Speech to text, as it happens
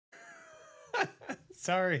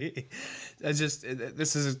Sorry.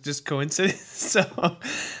 This is just coincidence. So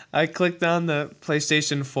I clicked on the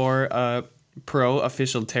PlayStation 4 Pro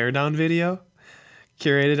official teardown video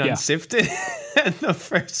curated on SIFTD, and the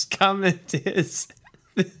first comment is...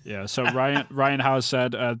 Yeah, so Ryan House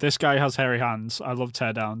said, this guy has hairy hands. I love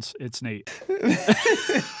teardowns. It's neat.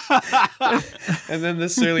 And then the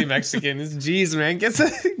surly Mexican is, geez, man, get some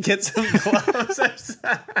gloves.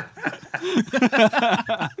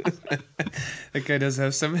 That guy does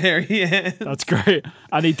have some hairy hands. That's great.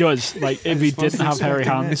 And he does. Like, if he didn't have hairy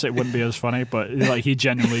hands, it wouldn't be as funny, but like he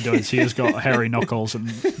genuinely does. He has got hairy knuckles and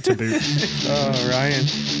to boot. Oh, Ryan.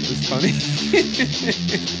 It's funny.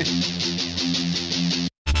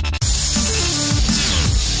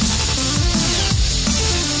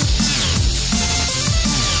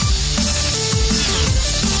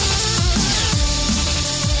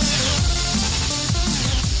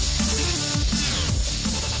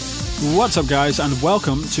 What's up, guys, and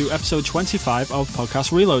welcome to episode 25 of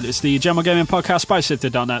Podcast Reload. It's the general gaming podcast by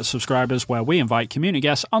SIFTD.net subscribers, where we invite community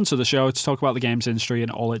guests onto the show to talk about the games industry in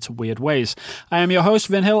all its weird ways. I am your host,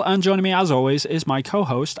 Vin Hill, and joining me, as always, is my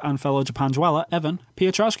co-host and fellow Japan dweller, Evan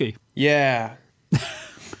Pitrowski. Yeah.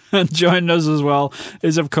 And joining us as well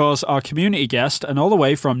is, of course, our community guest, and all the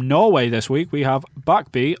way from Norway this week, we have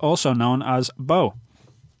Bacbi, also known as Bo.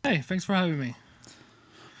 Hey, thanks for having me.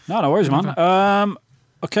 No worries, man.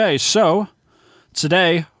 Okay, so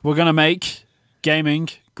today we're going to make gaming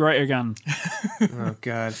great again. Oh,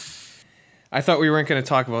 God. I thought we weren't going to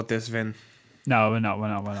talk about this, Vin. No, we're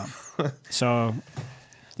not. So,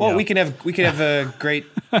 well, yeah. we can have great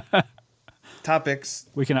topics.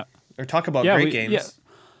 We can or talk about great games.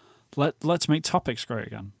 Yeah. Let's make topics great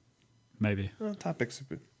again. Maybe. Well, topics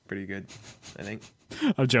are pretty good, I think.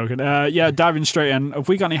 I'm joking. Diving straight in. Have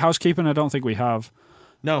we got any housekeeping? I don't think we have.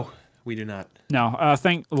 No. We do not. No, I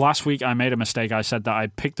think last week I made a mistake. I said that I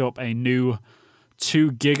picked up a new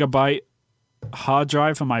 2 gigabyte hard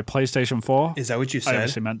drive for my PlayStation 4. Is that what you said? I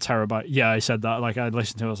obviously meant terabyte. Yeah, I said that. Like, I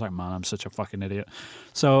listened to it. I was like, man, I'm such a fucking idiot.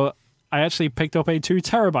 So I actually picked up a 2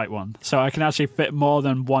 terabyte one. So I can actually fit more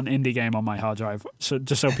than one indie game on my hard drive. So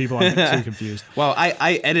just so people aren't too confused. Well,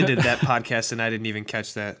 I edited that podcast and I didn't even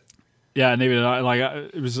catch that. Yeah, neither did I. Like,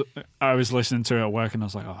 I was listening to it at work and I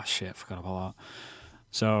was like, oh shit, I forgot about that.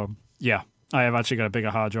 So yeah, I have actually got a bigger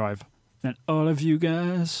hard drive than all of you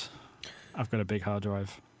guys. I've got a big hard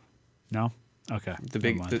drive. No? Okay. The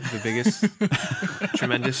biggest,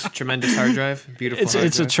 tremendous hard drive. Beautiful hard drive.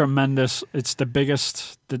 It's a tremendous, it's the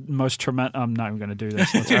biggest, the most tremendous. I'm not even going to do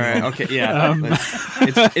this. All right, okay, yeah.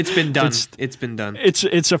 It's been done. It's been done.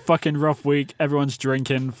 It's a fucking rough week. Everyone's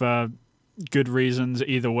drinking for good reasons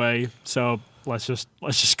either way. So let's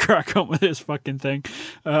just crack on with this fucking thing.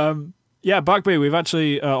 Yeah, Bacbi, we've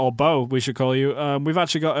actually, or Bo, we should call you. We've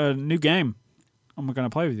actually got a new game, and we're going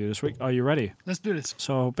to play with you this week. Are you ready? Let's do this.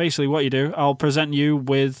 So basically what you do, I'll present you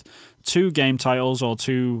with 2 game titles or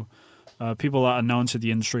 2 people that are known to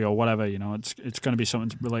the industry or whatever. You know, it's going to be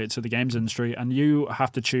something related to the games industry, and you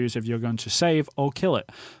have to choose if you're going to save or kill it.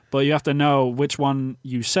 But you have to know which one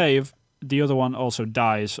you save. The other one also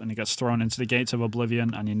dies, and it gets thrown into the gates of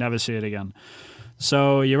oblivion, and you never see it again.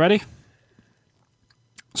 So, you ready?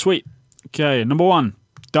 Sweet. Okay, number 1,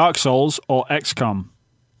 Dark Souls or XCOM?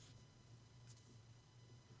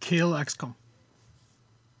 Kill XCOM.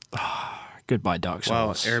 Goodbye, Dark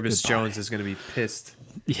Souls. Wow, Erebus Jones is going to be pissed.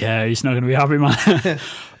 Yeah, he's not going to be happy, man.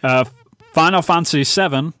 Final Fantasy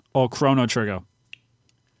 7 or Chrono Trigger?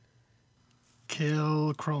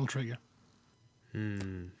 Kill Chrono Trigger.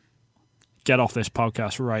 Get off this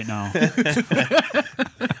podcast right now.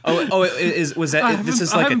 Was that? This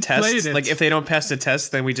is like a test. Like if they don't pass the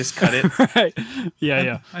test, then we just cut it. Right?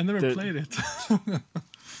 Yeah. I never played it. Okay.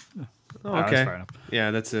 That's fair enough. Yeah,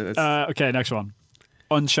 that's it. Okay, next one.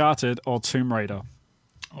 Uncharted or Tomb Raider?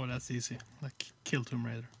 Oh, that's easy. Like kill Tomb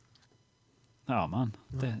Raider. Oh man,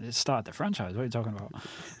 it started the franchise. What are you talking about?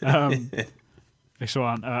 Next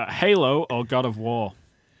one. Halo or God of War?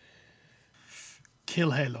 Kill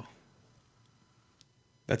Halo.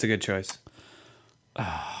 That's a good choice.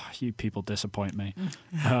 You people disappoint me.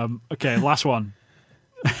 Okay, last one.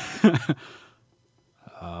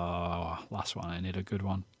 Last one. I need a good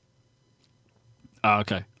one.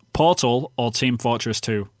 Okay. Portal or Team Fortress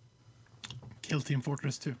 2? Kill Team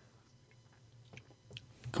Fortress 2.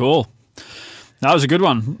 Cool. That was a good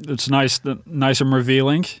one. It's nice and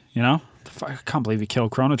revealing, you know? I can't believe you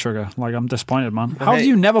killed Chrono Trigger. Like, I'm disappointed, man. How have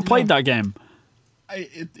you never played that game?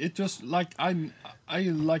 It just like the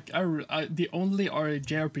only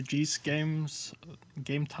JRPGs games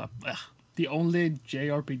game type. The the only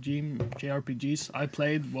JRPGs I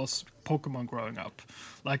played was Pokemon growing up.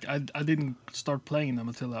 Like I didn't start playing them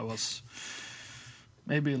until I was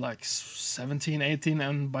maybe like 17, 18,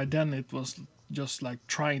 and by then it was just like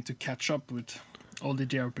trying to catch up with all the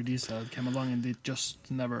JRPGs that came along, and it just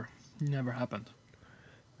never happened.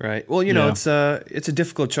 Right. Well, you know, it's a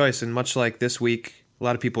difficult choice, and much like this week, a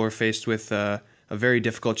lot of people were faced with a very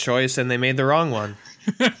difficult choice, and they made the wrong one.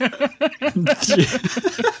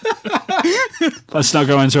 Let's not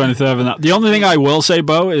go into any further than that. The only thing I will say,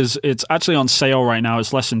 Bo, is it's actually on sale right now.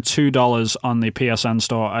 It's less than $2 on the PSN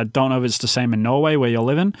store. I don't know if it's the same in Norway where you're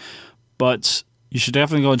living, but you should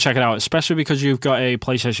definitely go and check it out, especially because you've got a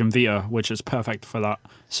PlayStation Vita, which is perfect for that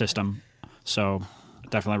system. So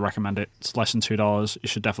definitely recommend it. It's less than $2. You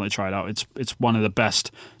should definitely try it out. It's one of the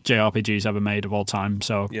best JRPGs ever made of all time.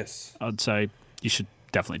 So yes, I'd say you should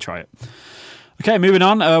definitely try it. Okay, moving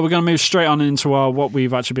on. We're going to move straight on into what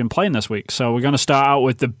we've actually been playing this week. So we're going to start out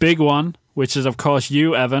with the big one, which is, of course,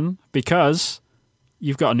 you, Evan, because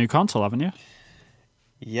you've got a new console, haven't you?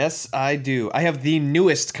 Yes, I do. I have the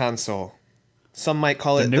newest console. Some might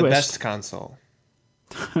call it the best console.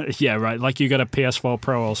 Yeah, right. Like you got a PS4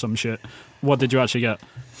 Pro or some shit. What did you actually get?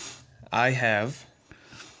 I have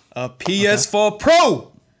a PS4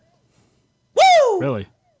 Pro! Woo! Really?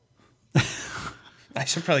 I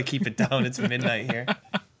should probably keep it down. It's midnight here.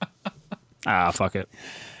 Fuck it.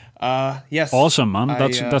 Yes. Awesome, man.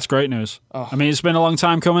 That's great news. Oh. I mean, it's been a long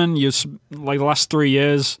time coming. Like the last 3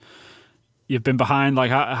 years, you've been behind. Like,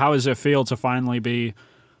 how does it feel to finally be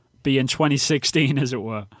in 2016, as it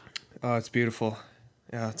were? Oh, it's beautiful.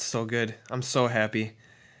 Yeah, it's so good. I'm so happy.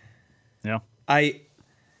 Yeah.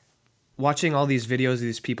 Watching all these videos of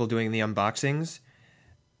these people doing the unboxings,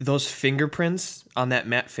 those fingerprints on that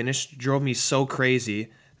matte finish drove me so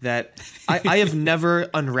crazy that I have never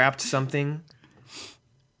unwrapped something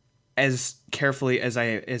as carefully as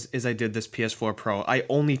I did this PS4 Pro. I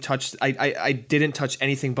only touched I didn't touch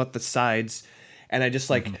anything but the sides, and I just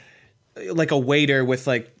like a waiter with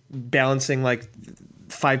like balancing like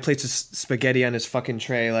 5 plates of spaghetti on his fucking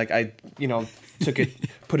tray. Like I took it,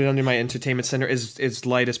 put it under my entertainment center as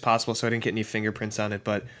light as possible so I didn't get any fingerprints on it,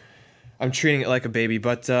 but I'm treating it like a baby.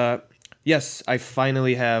 But yes, I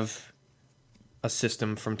finally have a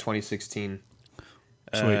system from 2016.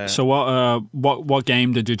 Sweet. So what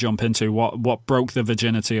game did you jump into? What broke the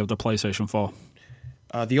virginity of the PlayStation 4?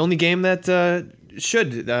 The only game that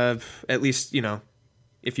should at least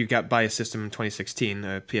if you buy a system in 2016,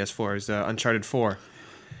 PS4 is Uncharted 4.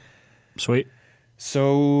 Sweet.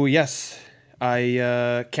 So yes,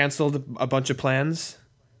 I canceled a bunch of plans.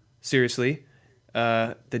 Seriously.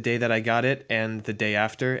 The day that I got it and the day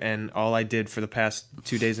after, and all I did for the past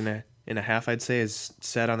 2 days and a half, I'd say, is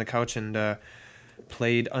sat on the couch and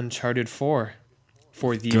played Uncharted 4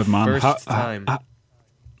 for the first time. How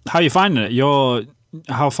are you finding it?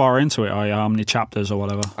 How far into it are you? How many chapters or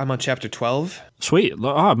whatever? I'm on chapter 12. Sweet.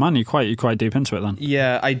 Oh man, you're quite deep into it then.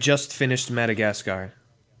 Yeah, I just finished Madagascar.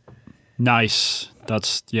 Nice.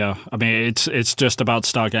 I mean, it's just about to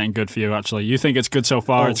start getting good for you, actually. You think it's good so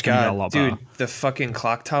far, it's going to get a lot better. Dude, the fucking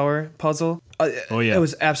clock tower puzzle. Yeah. It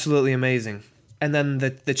was absolutely amazing. And then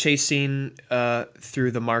the chase scene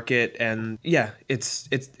through the market, and yeah, it's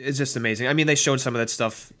just amazing. I mean, they showed some of that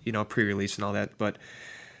stuff, pre-release and all that, but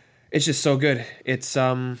it's just so good. It's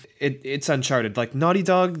Uncharted. Like Naughty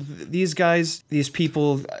Dog, these guys, these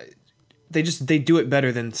people, they do it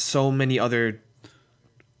better than so many other.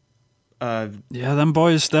 Yeah, them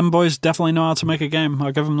boys definitely know how to make a game.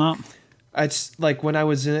 I'll give them that. It's like when I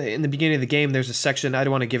was in the beginning of the game, there's a section, I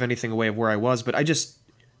don't want to give anything away of where I was, but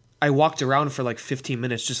I walked around for like 15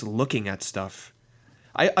 minutes just looking at stuff.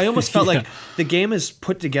 I almost felt like the game is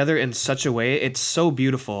put together in such a way, it's so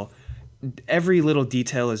beautiful. Every little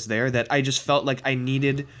detail is there that I just felt like I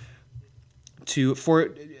needed to,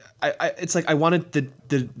 it's like I wanted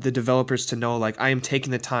the developers to know, like, I am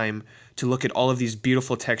taking the time to look at all of these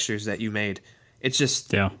beautiful textures that you made. It's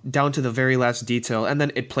just down to the very last detail, and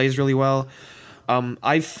then it plays really well.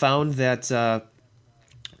 I found that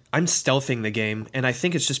I'm stealthing the game, and I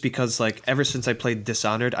think it's just because, like, ever since I played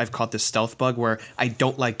Dishonored, I've caught this stealth bug where I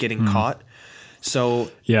don't like getting caught.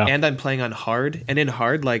 So, and I'm playing on hard, and in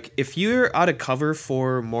hard, like, if you're out of cover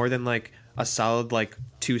for more than, like, a solid, like,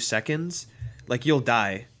 2 seconds, like, you'll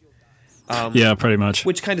die. Yeah, pretty much.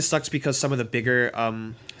 Which kind of sucks because some of the bigger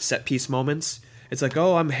set piece moments, it's like,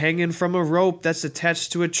 oh, I'm hanging from a rope that's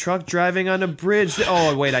attached to a truck driving on a bridge.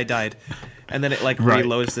 Oh, wait, I died. And then it like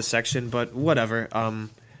reloads the section, but whatever.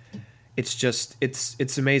 It's just,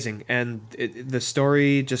 it's amazing. And the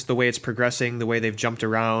story, just the way it's progressing, the way they've jumped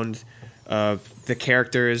around, the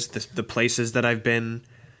characters, the places that I've been,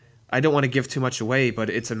 I don't want to give too much away, but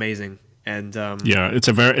it's amazing. And yeah, it's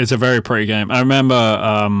a very pretty game. I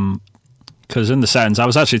remember because in the settings, I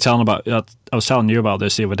was telling you about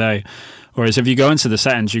this the other day. Whereas if you go into the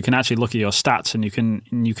settings, you can actually look at your stats and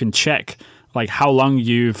you can check like how long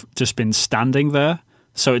you've just been standing there.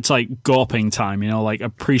 So it's like gawping time, like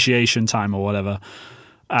appreciation time or whatever.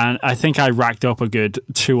 And I think I racked up a good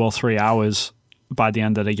 2 or 3 hours by the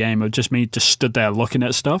end of the game of just me just stood there looking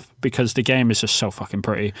at stuff because the game is just so fucking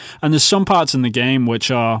pretty. And there's some parts in the game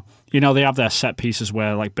which are, they have their set pieces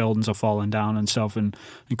where like buildings are falling down and stuff and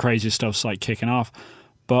crazy stuff's like kicking off.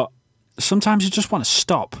 But sometimes you just want to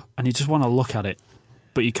stop and you just want to look at it,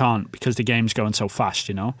 but you can't because the game's going so fast,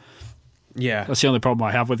 Yeah. That's the only problem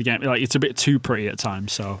I have with the game. Like, it's a bit too pretty at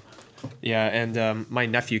times, so. Yeah, and my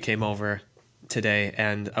nephew came over today,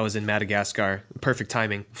 and I was in Madagascar. Perfect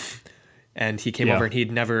timing. And he came over, and he'd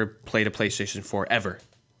never played a PlayStation 4 ever.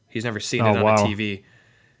 He's never seen it on a TV.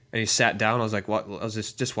 And he sat down. I was like, "What? I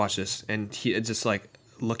was just watch this." And he just like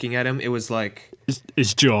looking at him. It was like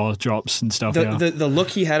his jaw drops and stuff. The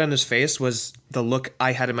look he had on his face was the look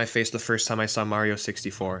I had in my face the first time I saw Mario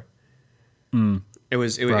 64. It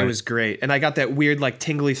was great, and I got that weird like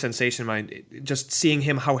tingly sensation in my just seeing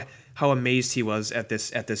him how amazed he was at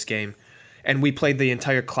this game, and we played the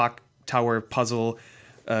entire clock tower puzzle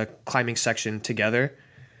climbing section together,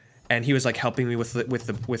 and he was like helping me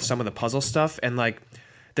with some of the puzzle stuff, and like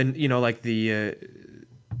then like the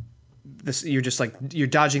this you're just like you're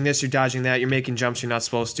dodging this, you're dodging that, you're making jumps you're not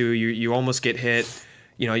supposed to, you almost get hit.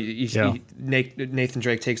 Nathan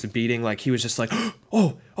Drake takes a beating. Like he was just like,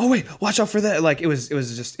 oh wait, watch out for that. Like it was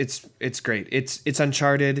just it's great. It's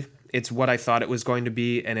Uncharted. It's what I thought it was going to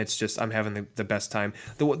be, and it's just I'm having the best time.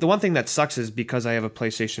 The one thing that sucks is because I have a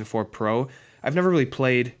PlayStation 4 Pro, I've never really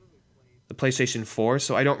played the PlayStation 4,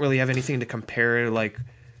 so I don't really have anything to compare. Like,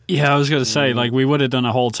 yeah, I was gonna say like we would have done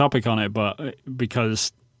a whole topic on it, but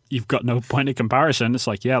because you've got no point of comparison. It's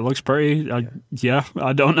like, yeah, it looks pretty. I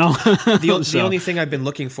don't know. The only thing I've been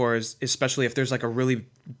looking for is, especially if there's like a really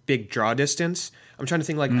big draw distance, I'm trying to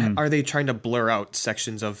think like, are they trying to blur out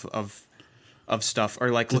sections of stuff or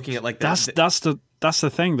like looking at like that's the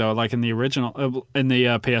thing though. Like in the original, in the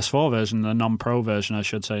PS4 version, the non-pro version, I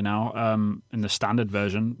should say now, in the standard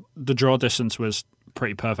version, the draw distance was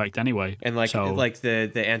pretty perfect anyway. And like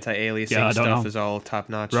the anti-aliasing stuff is all top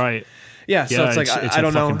notch. Right. Yeah, so it's like I don't know.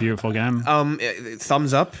 It's a fucking beautiful game.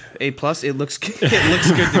 Thumbs up, A+. It looks good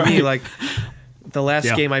to me. Like the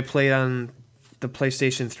last game I played on the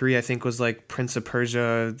PlayStation 3, I think was like Prince of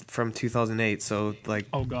Persia from 2008. So like,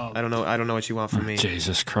 oh god, I don't know what you want from me.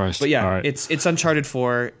 Jesus Christ! But yeah, right. it's Uncharted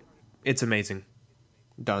 4. It's amazing.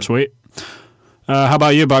 Done. Sweet. How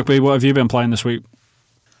about you, Bacbi? What have you been playing this week?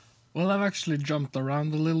 Well, I've actually jumped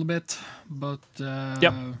around a little bit, but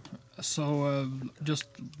so just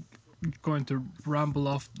going to ramble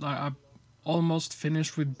off. I almost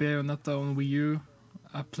finished with Bayonetta on Wii U.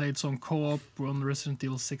 I played some co-op on Resident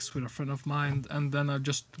Evil 6 with a friend of mine, and then I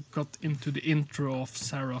just got into the intro of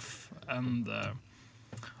Seraph and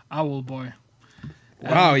Owlboy.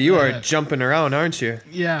 Wow, you are jumping around, aren't you?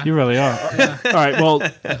 Yeah, you really are. Yeah. All right, well,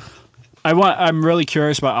 I'm really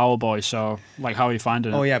curious about Owlboy. So, like, how are you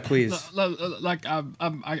finding it? Oh yeah, please. Like,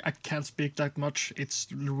 I can't speak that much. It's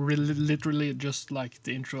really literally just like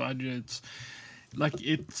the intro.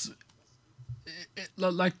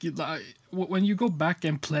 When you go back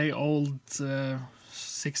and play old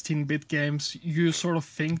 16-bit games, you sort of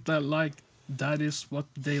think that like that is what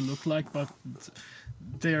they look like, but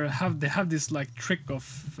they have this like trick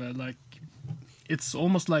of like it's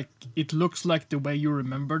almost like it looks like the way you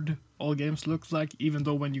remembered all games looks like, even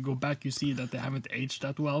though when you go back you see that they haven't aged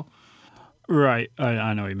that well. Right,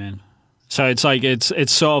 I know what you mean. So it's like it's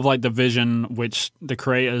sort of like the vision which the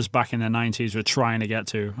creators back in the 90s were trying to get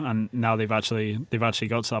to, and now they've actually got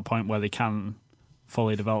to that point where they can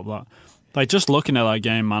fully develop that. Like just looking at that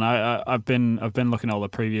game, man, I've been looking at all the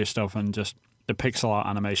previous stuff, and just the pixel art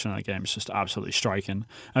animation in that game is just absolutely striking.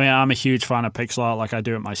 I mean, I'm a huge fan of pixel art. Like I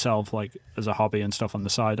do it myself, like as a hobby and stuff on the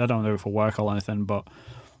side. I don't do it for work or anything, but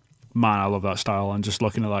man, I love that style. And just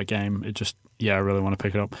looking at that game, I really want to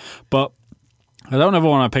pick it up. But I don't ever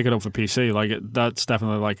want to pick it up for PC. Like that's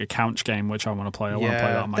definitely like a couch game which I want to play. I want to play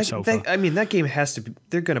that on my sofa. I mean, that game has to be.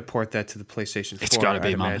 They're going to port that to the PlayStation 4. It's got to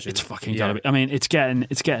be, man. Imagine. It's fucking got to be. I mean, it's getting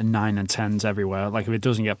 9 and 10s everywhere. Like if it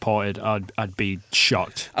doesn't get ported, I'd be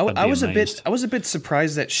shocked. I was a bit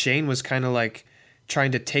surprised that Shane was kind of like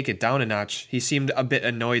trying to take it down a notch. He seemed a bit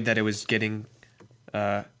annoyed that it was getting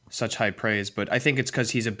such high praise, but I think it's because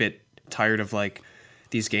he's a bit tired of like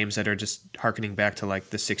these games that are just harkening back to like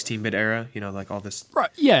the 16-bit era, you know, like all this. Right.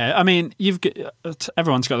 Yeah. I mean,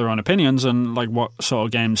 everyone's got their own opinions and like what sort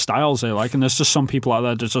of game styles they like, and there's just some people out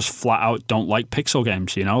there that just flat out don't like pixel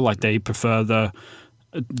games. You know, like they prefer the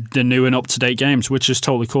new and up to date games, which is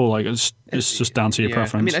totally cool. Like it's just down to your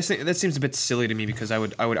preference. I mean, I think that seems a bit silly to me because I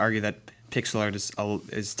would argue that pixel art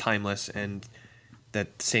is timeless, and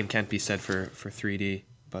that the same can't be said for 3D.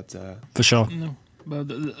 But for sure. No. But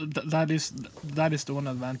that is the one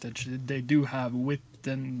advantage they do have with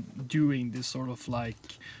them doing this sort of like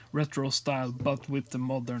retro style, but with the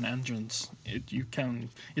modern engines.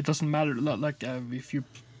 It doesn't matter like if you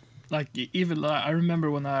like even I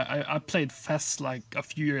remember when I played Fest like a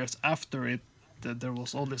few years after it, that there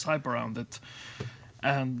was all this hype around it,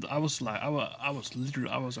 and I was like I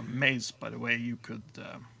was amazed by the way you could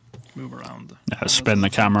move around. Yeah, spin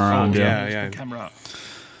the camera around. Yeah. The camera.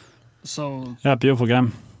 So yeah, beautiful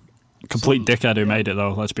game. Complete dickhead who made it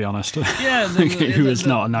though. Let's be honest. Yeah, he was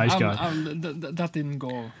not a nice guy. That didn't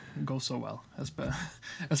go so well,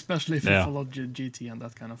 especially if you followed GT and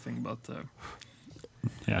that kind of thing. But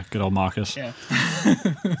yeah, good old Marcus. Yeah.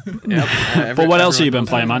 But what else have you been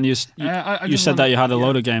playing, man? You said that you had a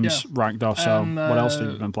load of games ranked off. So what else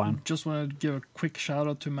have you been playing? Just want to give a quick shout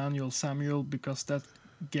out to Manuel Samuel because that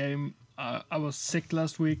game. I was sick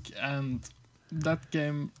last week and that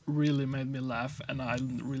game really made me laugh, and I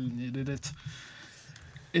really needed it.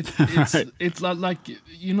 It's like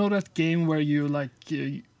you know that game where you like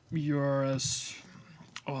you're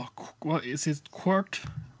what is it, Quart?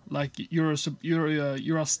 Like you're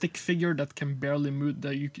a stick figure that can barely move.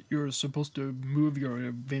 That you're supposed to move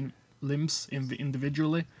your limbs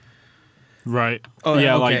individually. Right. Oh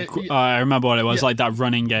yeah, okay. Like I remember what it was, like that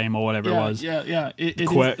running game or whatever it was. Yeah.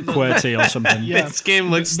 QWERTY or something. Yeah. This game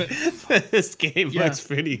looks looks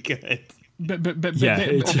pretty good.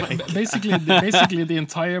 Basically the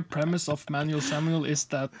entire premise of Manuel Samuel is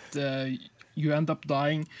that you end up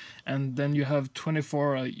dying, and then you have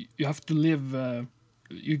 24. You have to live.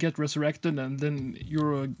 You get resurrected, and then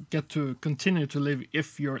you get to continue to live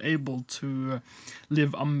if you're able to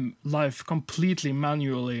live a life completely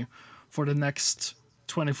manually for the next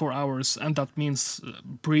 24 hours, and that means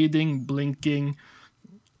breathing, blinking,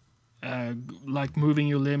 like moving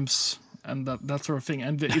your limbs, and that sort of thing.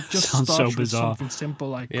 And it just sounds starts so with bizarre. something simple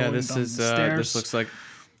like Yeah, going this down is the stairs.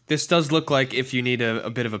 this does look like if you need a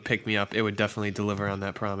bit of a pick me up, it would definitely deliver on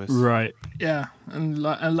that promise. Right. Yeah, and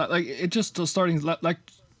like it just starting like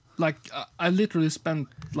I literally spent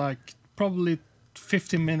like probably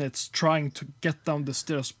 15 minutes trying to get down the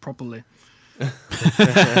stairs properly.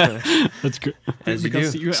 That's good. As you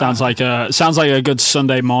do. Sounds like a good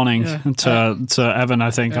Sunday morning to Evan,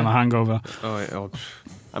 I think, on a hangover.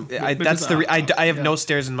 I have no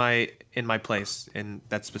stairs in my place, and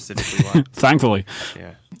that's specifically why. Thankfully.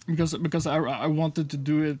 Yeah. Because I wanted to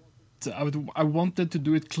do it. I wanted to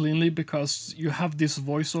do it cleanly because you have this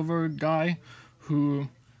voiceover guy who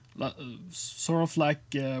sort of like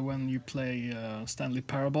when you play Stanley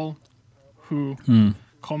Parable, who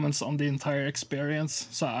comments on the entire experience.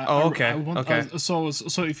 So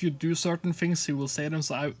so if you do certain things, he will say them.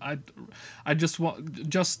 So I just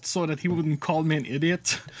so that he wouldn't call me an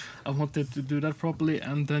idiot. I wanted to do that properly,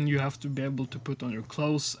 and then you have to be able to put on your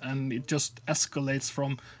clothes, and it just escalates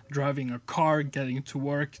from driving a car, getting to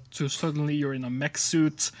work, to suddenly you're in a mech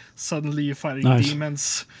suit, suddenly you're fighting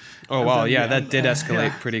demons. Oh wow, that did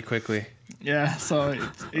escalate pretty quickly. Yeah, so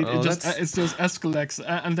it just escalates,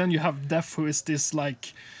 and then you have Def, who is this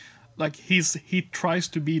like he tries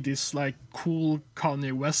to be this like cool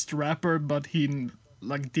Kanye West rapper, but he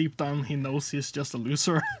like deep down he knows he's just a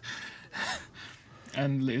loser,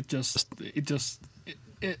 and it's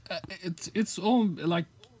all like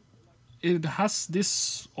it has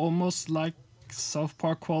this almost like South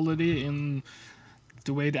Park quality in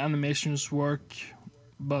the way the animations work,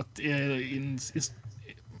 but it's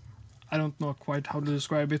I don't know quite how to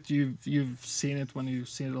describe it. You've seen it when you've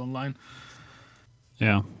seen it online.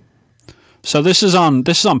 Yeah. So this is on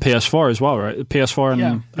PS4 as well, right? PS4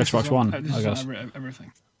 and Xbox One, I guess.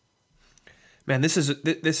 Everything. Man, this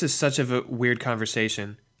is such a weird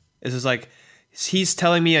conversation. This is like he's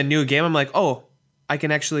telling me a new game. I'm like, oh, I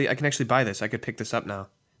can actually buy this. I could pick this up now.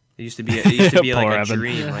 It used to be like a Evan.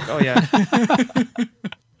 dream. Yeah. Like, oh yeah,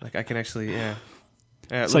 like I can actually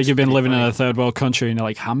it's like you've been living in a third world country and you're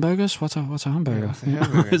like, hamburgers? What's a hamburger?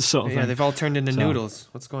 Hamburger. Sort of yeah, they've all turned into noodles.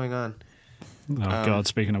 What's going on? Oh God!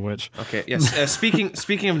 Speaking of which. Okay. Yes.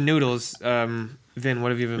 Speaking of noodles, Vin,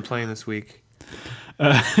 what have you been playing this week?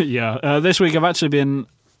 This week I've actually been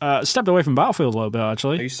stepped away from Battlefield a little bit.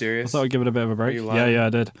 Actually, Are you serious? I thought I'd give it a bit of a break. Are you lying? Yeah, I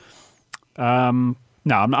did.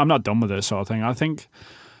 No, I'm not done with this sort of thing. I think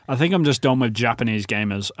I'm just done with Japanese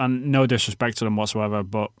gamers, and no disrespect to them whatsoever,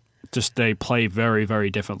 but just they play very, very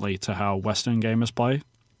differently to how Western gamers play.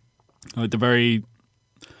 Like they're very,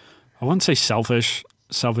 I wouldn't say selfish.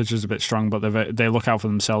 Selfish is a bit strong, but they look out for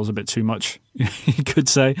themselves a bit too much. You could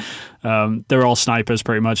say they're all snipers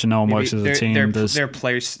pretty much, and no one works as a team. Their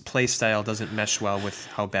play style doesn't mesh well with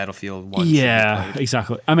how Battlefield 1 Yeah,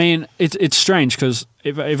 exactly. I mean, it's strange because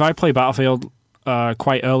if I play Battlefield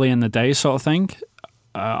quite early in the day, sort of thing,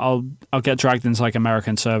 I'll get dragged into like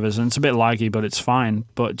American servers, and it's a bit laggy, but it's fine.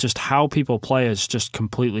 But just how people play is just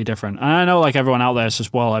completely different. And I know like everyone out there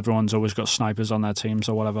says, well, everyone's always got snipers on their teams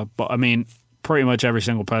or whatever. But I mean, pretty much every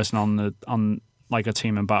single person on like a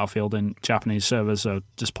team in Battlefield in Japanese servers are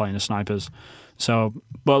just playing as snipers. So,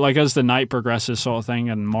 but like as the night progresses, sort of thing,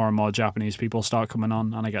 and more Japanese people start coming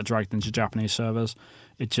on, and I get dragged into Japanese servers,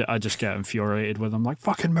 I just get infuriated with them. Like,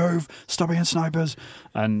 fucking move, stop being snipers.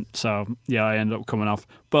 And so, yeah, I end up coming off.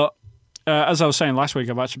 But as I was saying last week,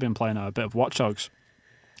 I've actually been playing a bit of Watch Dogs,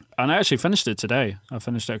 and I actually finished it today. I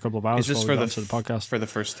finished it a couple of hours before we got to the podcast. For the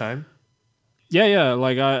first time? Yeah.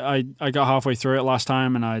 Like I got halfway through it last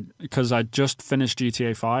time, and because I just finished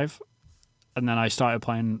GTA 5, and then I started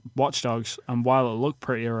playing Watch Dogs, and while it looked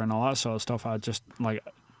prettier and all that sort of stuff, I just like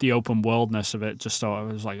the open worldness of it. Just thought I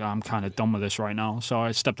was like, I'm kind of done with this right now, so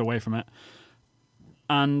I stepped away from it.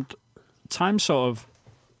 And time sort of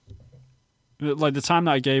like the time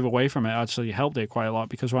that I gave away from it actually helped it quite a lot,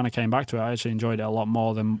 because when I came back to it, I actually enjoyed it a lot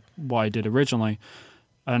more than what I did originally.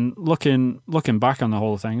 And looking back on the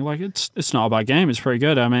whole thing, like it's not a bad game. It's pretty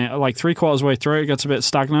good. I mean, like 3/4 way through, it gets a bit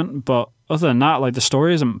stagnant, but other than that, like the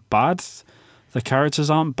story isn't bad, the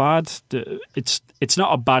characters aren't bad. It's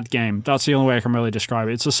not a bad game. That's the only way I can really describe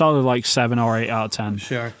it. It's a solid like 7 or 8 out of 10.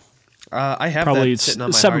 Sure. I have probably that sitting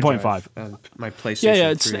on my 7.5. My PlayStation.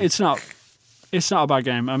 Yeah. 3. It's not a bad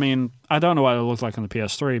game. I mean, I don't know what it looked like on the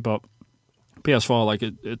PS3, but PS4, like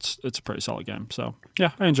it's a pretty solid game. So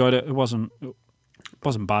yeah, I enjoyed it. It wasn't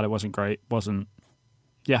bad. It wasn't great. It was an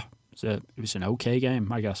okay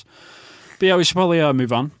game, I guess. But yeah, we should probably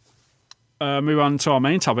move on. Move on to our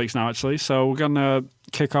main topics now, actually. So we're going to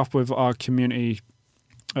kick off with our community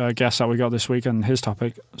guest that we got this week and his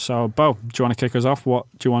topic. So, Bo, do you want to kick us off? What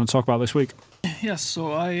do you want to talk about this week? Yes,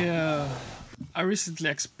 so I recently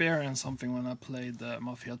experienced something when I played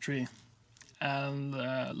Mafia 3. And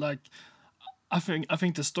I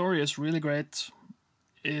think the story is really great.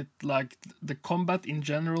 It like the combat in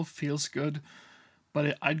general feels good,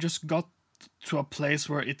 but I just got to a place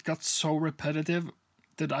where it got so repetitive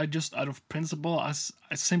that I just, out of principle, I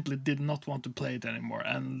simply did not want to play it anymore.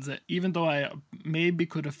 And even though I maybe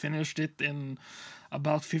could have finished it in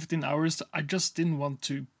about 15 hours, I just didn't want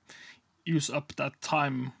to use up that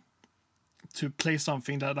time to play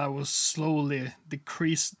something that I was slowly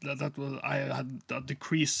decreased, I had a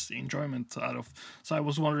decreased enjoyment out of. So I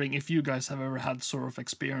was wondering if you guys have ever had sort of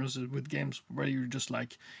experiences with games where you're just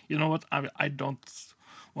like, you know what, I don't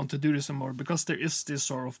want to do this anymore, because there is this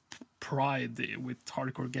sort of pride with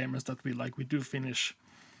hardcore gamers that we do finish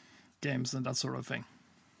games and that sort of thing.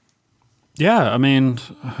 Yeah, I mean,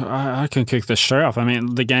 I can kick this straight off. I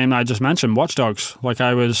mean, the game I just mentioned, Watch Dogs, like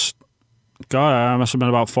I must have been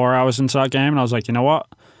about 4 hours into that game, and I was like, you know what?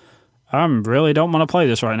 I really don't want to play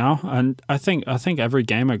this right now. And I think every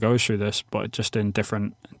gamer goes through this, but just in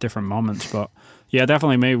different moments. But yeah,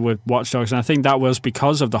 definitely me with Watch Dogs, and I think that was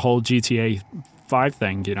because of the whole GTA 5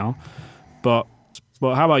 thing, you know. But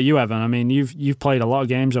how about you, Evan? I mean, you've played a lot of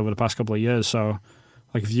games over the past couple of years, so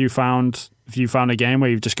like if you found a game where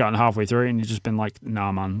you've just gotten halfway through it and you've just been like,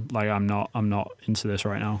 nah, man, like I'm not into this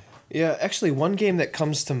right now. Yeah, actually, one game that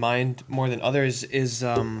comes to mind more than others is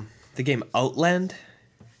the game Outland.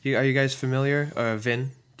 Are you guys familiar?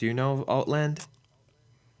 Vin, do you know Outland?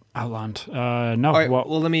 Outland? No. Right,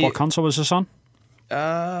 what console was this on?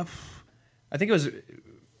 I think it was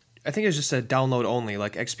just a download only,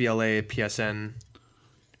 like XBLA, PSN,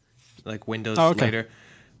 like Windows later.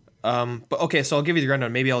 But okay, so I'll give you the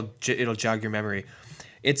rundown. Maybe it'll jog your memory.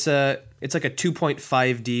 It's like a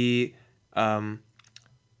 2.5D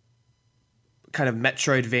kind of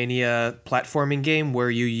Metroidvania platforming game where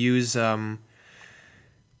you use are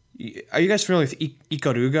you guys familiar with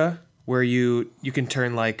Ikaruga, where you can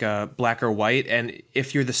turn like black or white, and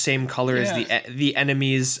if you're the same color as the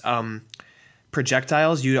enemy's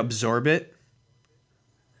projectiles, you absorb it.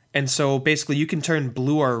 And so basically you can turn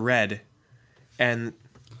blue or red, and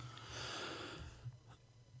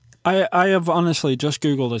I have honestly just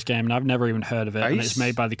Googled this game and I've never even heard of it, and it's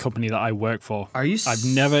made by the company that I work for. Are you? I've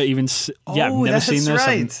never even. I've never seen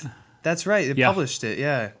this. That's right. They published it.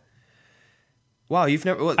 Yeah. Wow, you've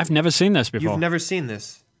never. I've never seen this before. You've never seen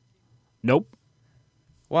this. Nope.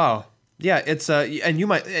 Wow. Yeah, it's and you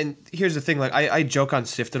might. And here's the thing: like, I joke on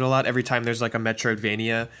SIFTD a lot. Every time there's like a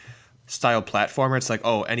Metroidvania style platformer, it's like,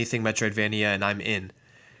 oh, anything Metroidvania, and I'm in.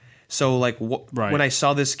 So like when I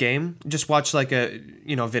saw this game, just watch like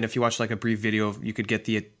Vin, if you watch like a brief video, you could get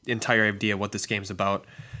the entire idea of what this game's about.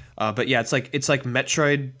 But yeah, it's like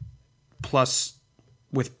Metroid plus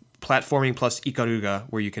with platforming plus Ikaruga,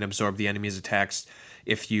 where you can absorb the enemy's attacks.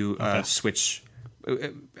 If you switch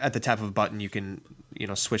at the tap of a button, you can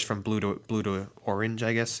switch from blue to orange,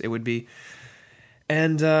 I guess it would be.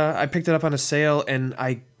 And I picked it up on a sale, and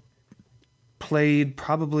I played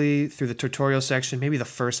probably through the tutorial section, maybe the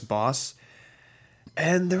first boss,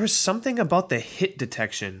 and there was something about the hit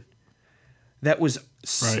detection that was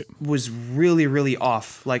really, really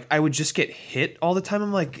off. Like, I would just get hit all the time.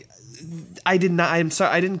 I'm like, I'm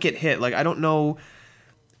sorry, I didn't get hit. Like, I don't know,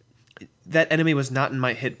 that enemy was not in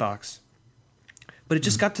my hitbox. But it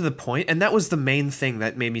just got to the point, and that was the main thing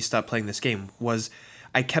that made me stop playing this game, was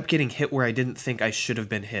I kept getting hit where I didn't think I should have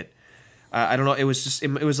been hit. I don't know, it was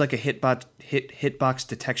like a hitbox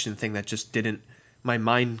detection thing that just didn't, my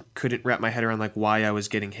mind couldn't wrap my head around like why I was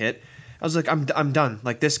getting hit. I was like, I'm done.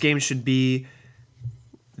 Like, this game is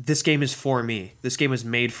for me. This game is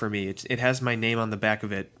made for me. It has my name on the back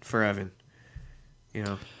of it for Evan.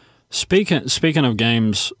 Speaking of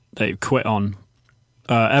games that you quit on,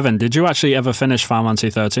 Evan, did you actually ever finish Final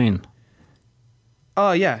Fantasy 13?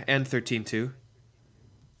 Oh yeah, and 13 too.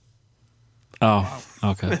 Oh,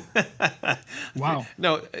 okay. Wow.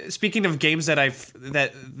 No, speaking of games that I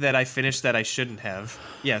finished that I shouldn't have.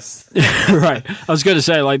 Yes. Right. I was going to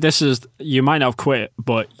say, like, you might not have quit,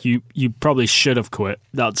 but you probably should have quit.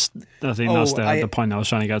 That's the point I was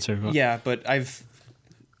trying to get to. But. Yeah, but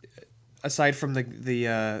aside from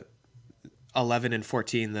the 11 and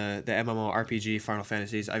 14, the MMORPG Final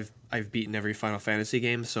Fantasies, I've beaten every Final Fantasy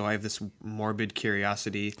game, so I have this morbid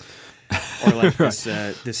curiosity, or like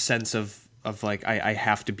this sense of like I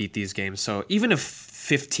have to beat these games. So even if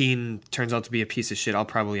 15 turns out to be a piece of shit, I'll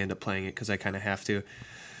probably end up playing it because I kind of have to.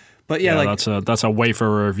 But yeah, like that's a way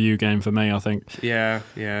for a review game for me, I think. Yeah.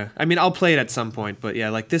 I mean, I'll play it at some point, but yeah,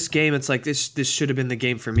 like this game, it's like this should have been the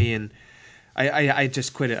game for me, and I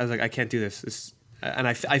just quit it. I was like, I can't do this. And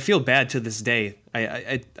I feel bad to this day.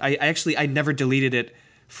 I actually never deleted it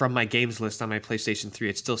from my games list on my PlayStation 3.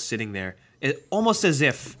 It's still sitting there. Almost as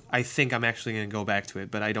if I think I'm actually going to go back to it,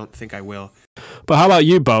 but I don't think I will. But how about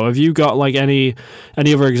you, Bo? Have you got like any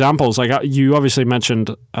other examples? Like, you obviously mentioned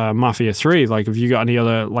Mafia 3. Like, have you got any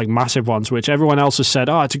other like massive ones which everyone else has said,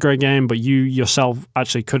 oh, it's a great game, but you yourself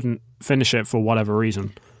actually couldn't finish it for whatever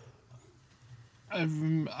reason?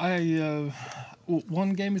 One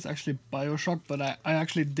game is actually BioShock, but I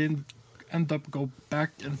actually didn't end up go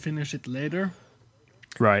back and finish it later.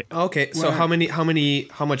 Right. Okay. So how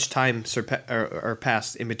much time or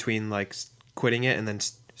passed in between like quitting it and then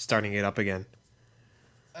starting it up again?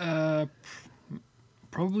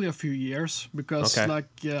 Probably a few years, because I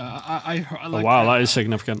oh wow, that is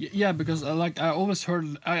significant. Yeah, because I always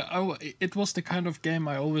heard it was the kind of game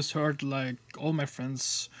I always heard like all my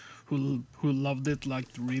friends who loved it, like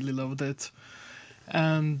really loved it.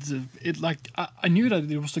 And it like I knew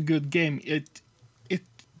that it was a good game. It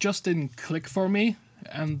just didn't click for me.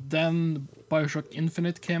 And then BioShock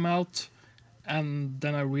Infinite came out, and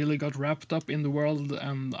then I really got wrapped up in the world,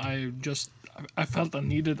 and I felt I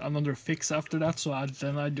needed another fix after that. So I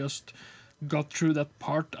just got through that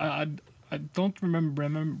part. I don't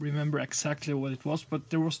remember exactly what it was, but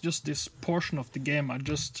there was just this portion of the game I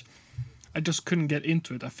just couldn't get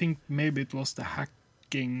into it. I think maybe it was the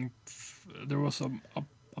hacking. There was a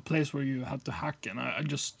place where you had to hack, and I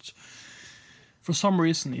just, for some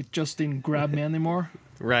reason, it just didn't grab me anymore.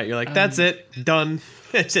 Right, you're like, that's it, done.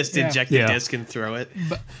 Just eject the disc and throw it.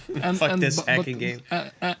 Fuck this hacking game.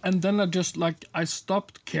 And then I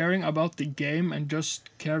stopped caring about the game and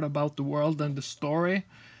just cared about the world and the story.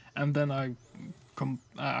 And then I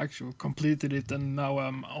actually completed it, and now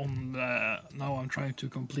I'm trying to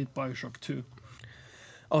complete BioShock 2.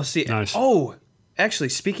 Oh, see, nice. Oh, actually,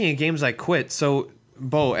 speaking of games I quit, so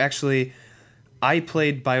Bo, actually, I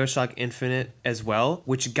played BioShock Infinite as well,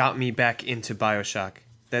 which got me back into BioShock.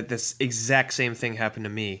 That this exact same thing happened to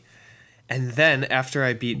me. And then after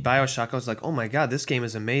I beat BioShock, I was like, oh my god, this game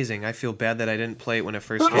is amazing. I feel bad that I didn't play it when it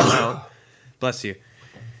first came out. Bless you.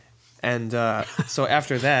 And so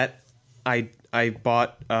after that, I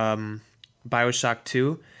bought BioShock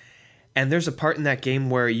 2. And there's a part in that game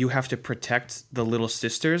where you have to protect the little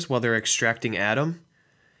sisters while they're extracting Adam.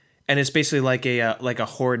 And it's basically like a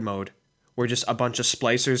horde mode, where just a bunch of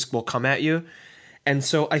splicers will come at you. And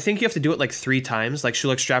so I think you have to do it like 3 times. Like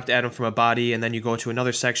she'll extract Adam from a body, and then you go to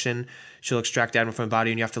another section. She'll extract Adam from a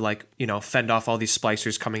body, and you have to like, fend off all these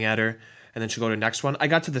splicers coming at her. And then she'll go to the next one. I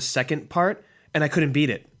got to the second part, and I couldn't beat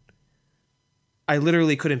it. I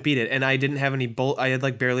literally couldn't beat it, and I didn't have any I had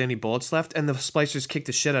like barely any bullets left, and the splicers kicked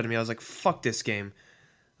the shit out of me. I was like, fuck this game.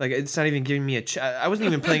 Like, it's not even giving me I wasn't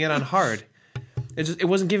even playing it on hard. It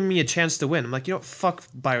wasn't giving me a chance to win. I'm like, fuck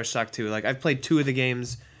Bioshock 2. Like, I've played 2 of the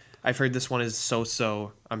games. I've heard this one is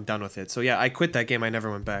so. I'm done with it. So yeah, I quit that game. I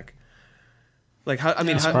never went back. Like, how? I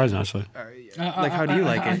mean, surprising actually. Like, how do you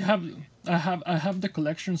like it? I have the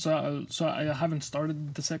collection, so I haven't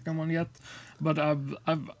started the second one yet, but I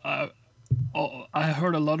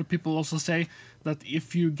heard a lot of people also say that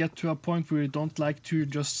if you get to a point where you don't like to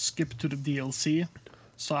just skip to the DLC,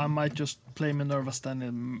 so I might just play Minerva's Den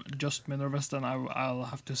and just Minerva's Den. I'll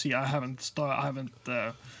have to see. I haven't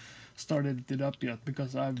started it up yet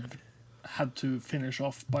because I've had to finish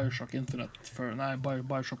off Bioshock Infinite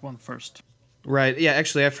Bioshock 1 first. Right. Yeah.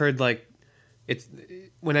 Actually, I've heard like it's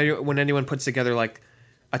when anyone puts together like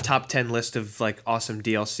a top 10 list of like awesome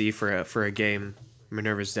DLC for a game,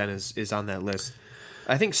 Minerva's Den is on that list.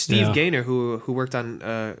 I think Steve Gaynor, who worked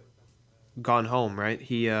on Gone Home, right?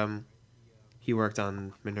 He worked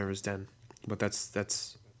on Minerva's Den, but that's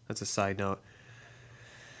a side note.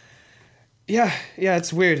 Yeah,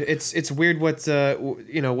 it's weird. It's weird what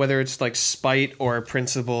whether it's like spite or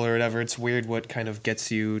principle or whatever. It's weird what kind of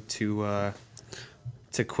gets you to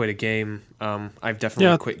quit a game. I've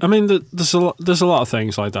definitely quit. I mean, there's a lot of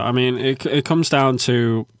things like that. I mean, it comes down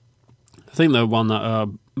to, I think the one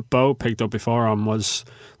that Bo picked up before on was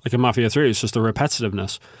like in Mafia 3. It's just the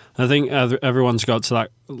repetitiveness. I think everyone's got to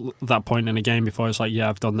that point in a game before it's like, yeah,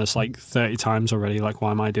 I've done this like 30 times already. Like,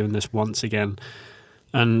 why am I doing this once again?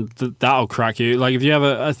 And that'll crack you. Like, if you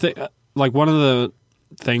ever, I think, like one of the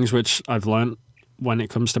things which I've learned when it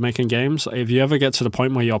comes to making games, if you ever get to the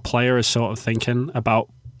point where your player is sort of thinking about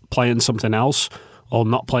playing something else or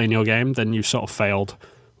not playing your game, then you've sort of failed.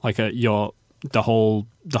 Like the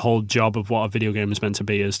whole job of what a video game is meant to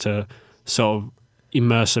be is to sort of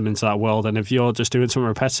immerse them into that world. And if you're just doing something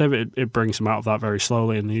repetitive, it brings them out of that very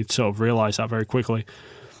slowly, and you sort of realize that very quickly.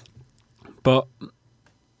 But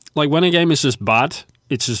like when a game is just bad,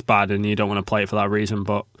 it's just bad, and you don't want to play it for that reason.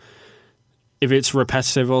 But if it's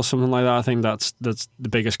repetitive or something like that, I think that's the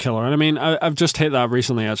biggest killer. And I mean, I've just hit that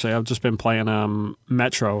recently. Actually, I've just been playing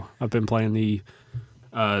Metro. I've been playing the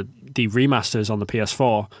remasters on the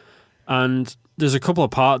PS4, and there's a couple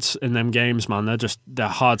of parts in them games, man. They're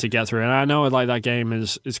hard to get through. And I know like that game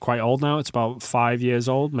is quite old now. It's about 5 years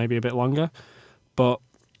old, maybe a bit longer. But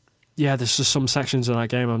yeah, there's just some sections in that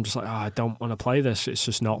game I'm just like, I don't want to play this. It's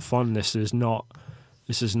just not fun. This is not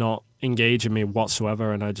engaging me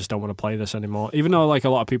whatsoever, and I just don't want to play this anymore. Even though like a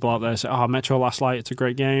lot of people out there say, Metro Last Light, it's a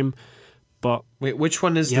great game. But wait, which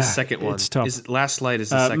one is the second one? It's tough. Last Light is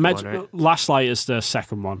the second one, right? Last Light is the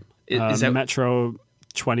second one. Is that Metro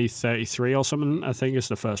 2033 or something? I think is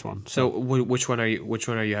the first one. So which one are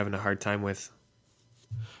you having a hard time with?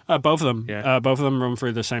 Both of them. Yeah. Both of them run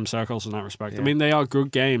through the same circles in that respect. Yeah. I mean, they are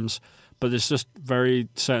good games, but there's just very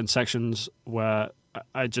certain sections where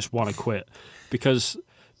I just want to quit because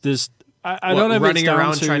there's. I don't know if running it's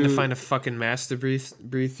around to, trying to find a fucking mass to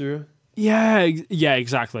breathe through. Yeah,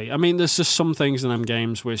 exactly. I mean, there's just some things in them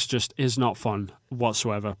games which just is not fun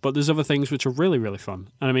whatsoever. But there's other things which are really, really fun.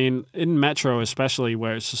 And I mean, in Metro especially,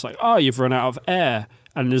 where it's just like, you've run out of air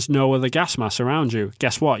and there's no other gas mass around you.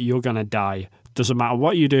 Guess what? You're going to die. Doesn't matter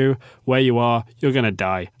what you do, where you are, you're going to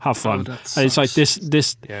die. Have fun. And it's like this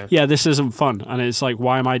isn't fun. And it's like,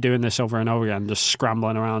 why am I doing this over and over again? Just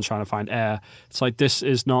scrambling around trying to find air. It's like, this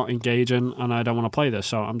is not engaging and I don't want to play this.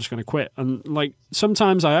 So I'm just going to quit. And like,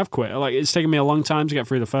 sometimes I have quit. Like, it's taken me a long time to get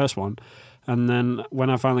through the first one. And then when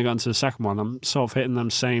I finally got into the second one, I'm sort of hitting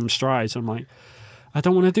them same strides. I'm like, I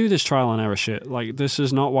don't want to do this trial and error shit. Like, this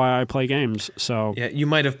is not why I play games. So yeah, you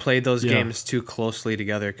might have played those games too closely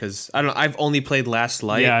together because I don't know. I've only played Last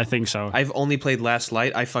Light. Yeah, I think so. I've only played Last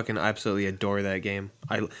Light. I fucking absolutely adore that game.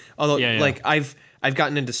 I've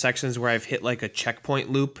gotten into sections where I've hit like a checkpoint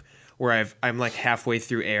loop where I'm like halfway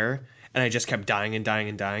through air and I just kept dying and dying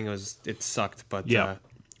and dying. It sucked, but that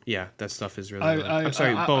stuff is really. I'm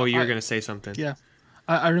sorry, Bo. You were gonna say something. Yeah.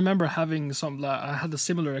 I remember having I had a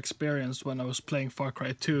similar experience when I was playing Far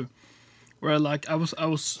Cry 2, where like I was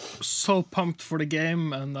so pumped for the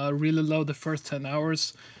game and I really loved the first 10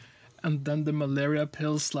 hours, and then the malaria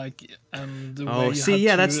pills and the way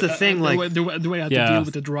that's the thing the way I had to deal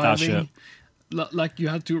with the driving, like you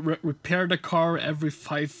had to repair the car every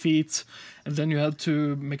 5 feet, and then you had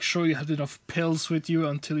to make sure you had enough pills with you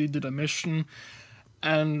until you did a mission.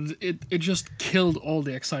 and it just killed all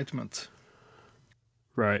the excitement.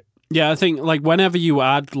 Right. Yeah, I think like whenever you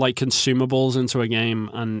add like consumables into a game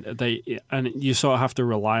and you sort of have to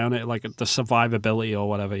rely on it, like the survivability or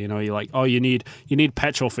whatever, you know, you're like, oh, you need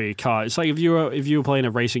petrol for your car. It's like if you were playing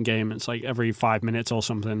a racing game, it's like every 5 minutes or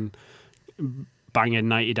something, banging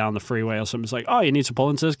 90 down the freeway or something. It's like, oh, you need to pull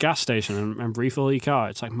into this gas station and refill your car.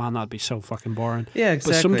 It's like, man, that'd be so fucking boring. Yeah,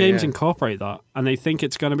 exactly. But some games incorporate that, and they think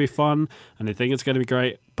it's going to be fun, and they think it's going to be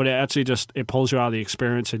great, but it actually it pulls you out of the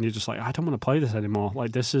experience, and you're just like, I don't want to play this anymore.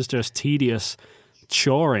 Like, this is just tedious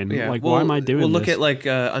choring. Yeah. Like, why am I doing this? We'll look at, like,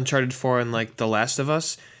 Uncharted 4 and, like, The Last of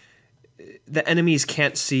Us. The enemies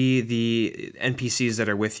can't see the NPCs that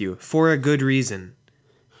are with you for a good reason.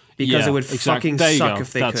 Because it would fucking suck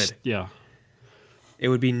if they could. Yeah. It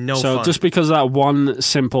would be no fun. So just because of that one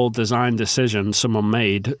simple design decision someone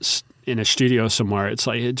made in a studio somewhere, it's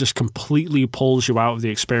like it just completely pulls you out of the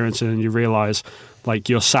experience, and you realize like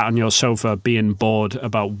you're sat on your sofa being bored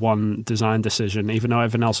about one design decision, even though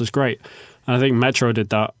everything else is great. And I think Metro did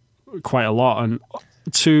that quite a lot, and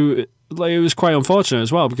it was quite unfortunate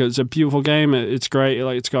as well, because it's a beautiful game. It's great.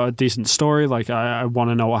 Like, it's got a decent story. Like, I want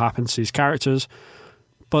to know what happens to these characters.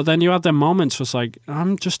 But then you had them moments where it's like,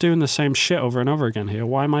 I'm just doing the same shit over and over again here.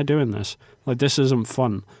 Why am I doing this? Like, this isn't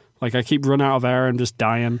fun. Like, I keep running out of air and just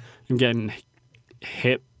dying and getting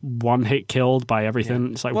one hit killed by everything.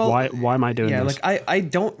 Yeah. It's like, why am I doing this? Yeah, like, I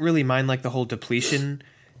don't really mind, like, the whole depletion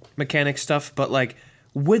mechanic stuff, but, like,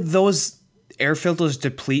 would those air filters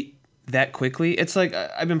deplete that quickly? It's like,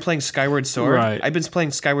 I've been playing Skyward Sword. Right. I've been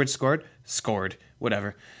playing Skyward Sword. Scored.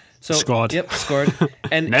 Whatever. So, Scored. Yep, scored.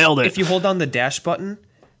 And Nailed it. If you hold down the dash button...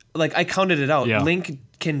 Like, I counted it out. Yeah. Link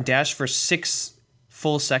can dash for 6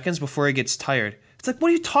 full seconds before he gets tired. It's like, what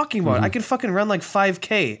are you talking about? Mm-hmm. I can fucking run like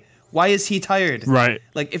 5K. Why is he tired? Right.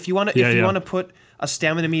 Like, if you want to put a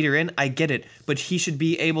stamina meter in, I get it. But he should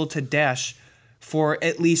be able to dash for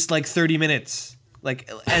at least like 30 minutes.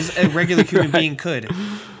 Like, as a regular human being could.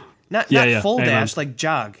 Not full dash, like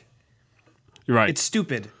jog. You're right. It's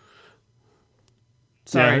stupid.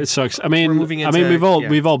 Sorry. Yeah, it sucks.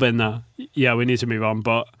 We've all been there. Yeah, we need to move on,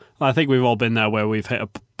 but I think we've all been there where we've hit a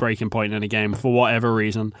breaking point in a game for whatever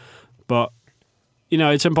reason. But you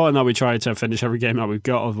know, it's important that we try to finish every game that we've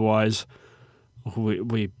got. Otherwise,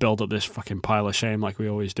 we build up this fucking pile of shame like we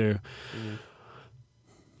always do.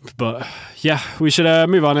 But yeah, we should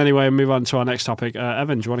move on anyway. Move on to our next topic.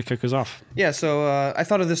 Evan, do you want to kick us off? Yeah. So I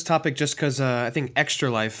thought of this topic just because I think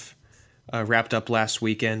Extra Life wrapped up last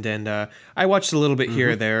weekend, and I watched a little bit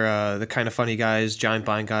here or there. The Kind of Funny guys, Giant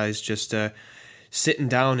Blind guys, just sitting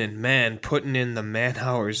down and putting in the man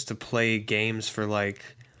hours to play games for like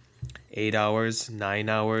 8 hours, 9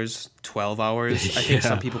 hours, 12 hours. I think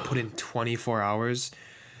some people put in 24 hours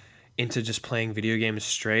into just playing video games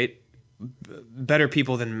straight. Better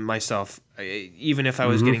people than myself. Even if I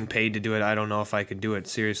was getting paid to do it, I don't know if I could do it,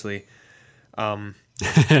 seriously.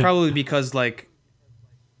 Probably because like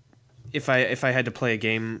if I had to play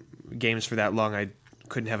games for that long, I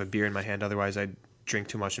couldn't have a beer in my hand. Otherwise, I'd drink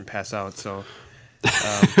too much and pass out. So,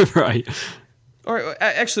 right. Or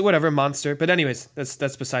actually, whatever, Monster. But anyways,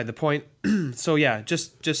 that's beside the point. So yeah,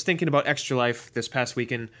 just thinking about Extra Life this past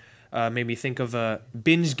weekend made me think of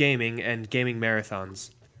binge gaming and gaming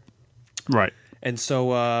marathons. Right. And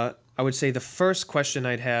so I would say the first question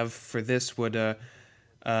I'd have for this would, and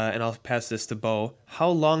I'll pass this to Bo. How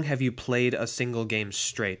long have you played a single game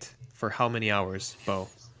straight? For how many hours, Bo?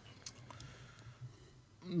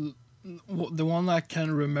 The one I can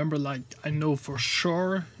remember, like I know for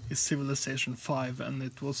sure, is Civilization 5, and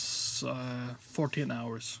it was 14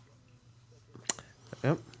 hours.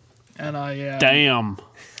 Yep. And I damn.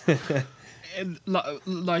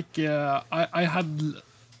 I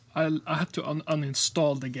had to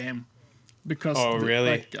uninstall the game because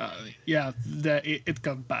really? It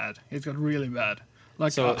got bad. It got really bad.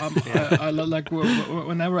 Like so,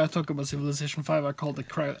 whenever I talk about Civilization 5, I call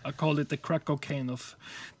it the crack cocaine of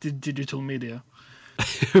the digital media.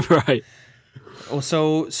 Right. Oh,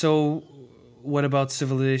 so what about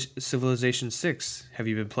Civilization 6? Have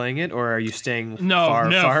you been playing it, or are you staying far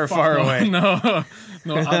away? No,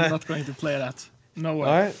 I'm not going to play that. No way.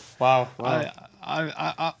 All right. Wow.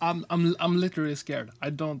 I'm literally scared. I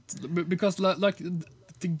don't, because like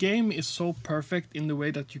the game is so perfect in the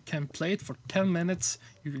way that you can play it for 10 minutes,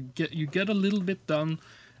 you get a little bit done,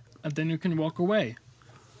 and then you can walk away.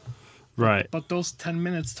 Right. But those 10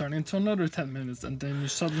 minutes turn into another 10 minutes, and then you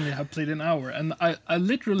suddenly have played an hour. And I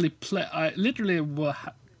literally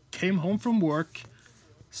came home from work,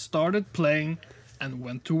 started playing, and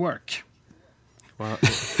went to work. Well,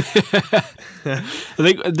 I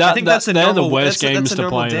think that's they're the worst games to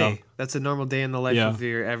play. Though. That's a normal day in the life of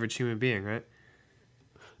your average human being, right?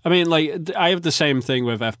 I mean, like I have the same thing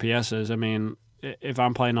with FPSs. I mean, if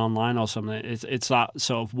I'm playing online or something, it's that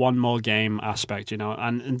sort of one more game aspect, you know.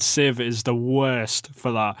 And Civ is the worst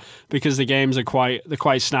for that because the games are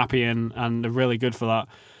quite snappy and they're really good for that.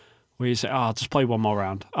 Where you say, "Oh, I'll just play one more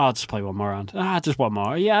round. I'll just play one more round. Just one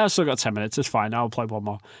more. Yeah, I've still got 10 minutes. It's fine. I'll play one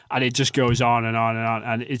more." And it just goes on and on and on,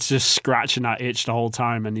 and it's just scratching that itch the whole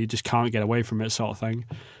time, and you just can't get away from it, sort of thing.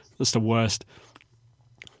 That's the worst.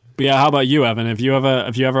 But yeah, how about you, Evan? Have you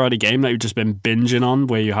ever had a game that you've just been binging on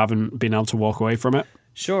where you haven't been able to walk away from it?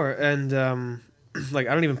 Sure, and like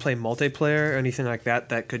I don't even play multiplayer or anything like that.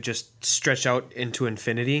 That could just stretch out into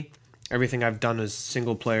infinity. Everything I've done is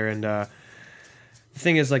single player, and the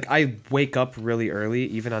thing is, like, I wake up really early,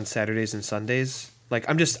 even on Saturdays and Sundays. Like,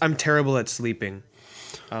 I'm terrible at sleeping.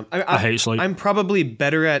 I hate sleep. I'm probably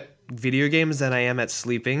better at video games than I am at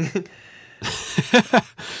sleeping.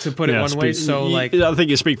 To put it one way, so like I think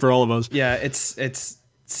you speak for all of us. Yeah, it's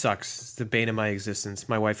sucks. It's the bane of my existence.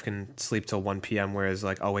 My wife can sleep till 1 p.m. whereas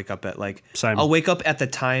like I'll wake up at like Same. I'll wake up at the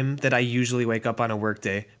time that I usually wake up on a work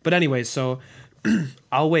day. But anyway, so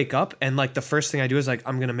I'll wake up and like the first thing I do is like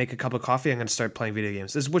I'm gonna make a cup of coffee. I'm gonna start playing video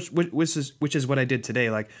games. Which is what I did today.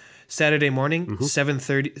 Like Saturday morning,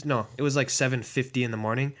 7:30. No, it was like 7:50 in the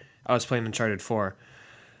morning. I was playing Uncharted 4.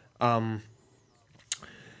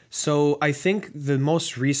 So I think the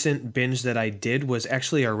most recent binge that I did was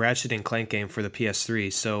actually a Ratchet and Clank game for the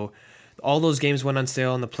PS3. So all those games went on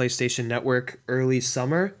sale on the PlayStation Network early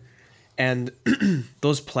summer, and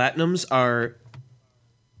those platinums are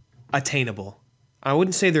attainable. I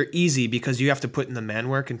wouldn't say they're easy because you have to put in the man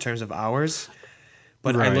work in terms of hours.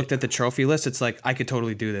 But I looked at the trophy list. It's like I could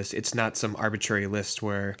totally do this. It's not some arbitrary list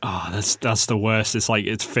where that's the worst. It's like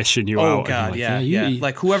it's fishing you out. Oh god, like, yeah.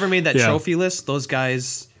 Like whoever made that trophy list, those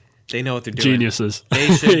guys, they know what they're doing. Geniuses. They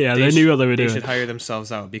should, they knew what they were doing. They should hire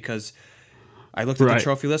themselves out because I looked at the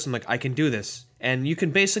trophy list. I'm like, I can do this, and you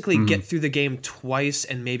can basically get through the game twice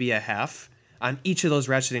and maybe a half on each of those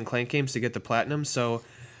Ratchet and Clank games to get the platinum. So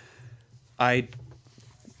I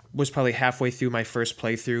was probably halfway through my first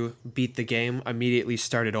playthrough, beat the game, immediately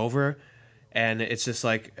started over, and it's just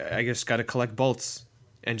like I just got to collect bolts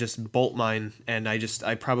and just bolt mine, and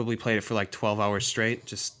I probably played it for like 12 hours straight,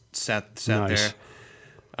 just sat there.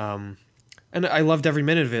 And I loved every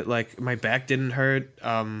minute of it. Like my back didn't hurt.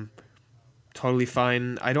 Totally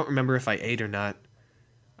fine. I don't remember if I ate or not.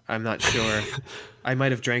 I'm not sure. I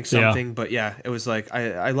might have drank something, but yeah, it was like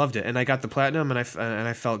I loved it, and I got the platinum, and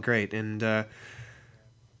I felt great. And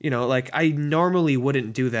you know, like I normally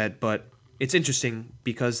wouldn't do that, but it's interesting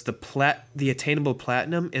because the attainable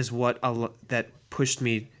platinum is what that pushed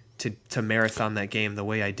me to marathon that game the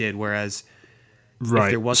way I did. Whereas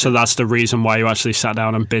so that's the reason why you actually sat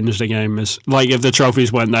down and binged the game. Is like if the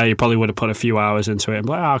trophies weren't there, you probably would have put a few hours into it. And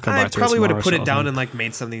be like, I'll come back to it. I probably would have put it down and like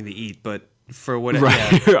made something to eat, but for what?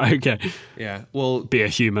 Okay. Yeah. Well, be a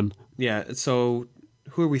human. Yeah. So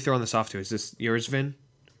who are we throwing this off to? Is this yours, Vin?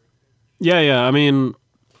 Yeah. I mean,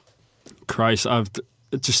 Christ, I've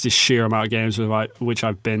just the sheer amount of games which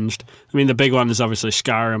I've binged. I mean, the big one is obviously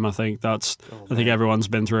Skyrim. I think I think everyone's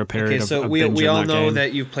been through a period. Okay, so we all know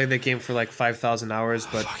that you've played that game for like 5,000 hours,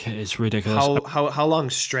 but it's ridiculous. How long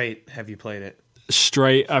straight have you played it?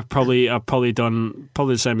 Straight, I've probably done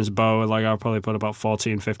the same as Bo. Like I've probably put about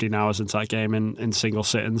 14, 15 hours into that game in single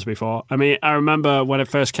sittings before. I mean, I remember when it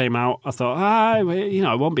first came out, I thought,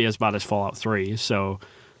 it won't be as bad as Fallout 3, so.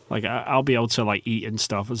 Like, I'll be able to, like, eat and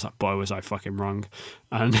stuff. I was like, boy, was I fucking wrong.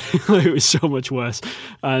 And it was so much worse.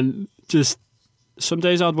 And just some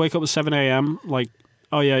days I'd wake up at 7 a.m. Like,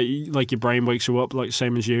 oh, yeah, like your brain wakes you up, like,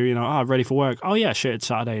 same as you. Ready for work. Oh, yeah, shit, it's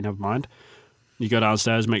Saturday, never mind. You go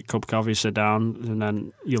downstairs, make a cup of coffee, sit down, and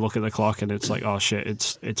then you look at the clock and it's like, oh, shit,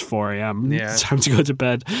 it's 4 a.m. Yeah. It's time to go to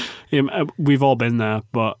bed. We've all been there.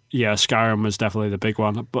 But, yeah, Skyrim was definitely the big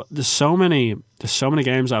one. But there's so many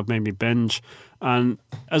games that have made me binge. And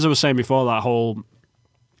as I was saying before, that whole,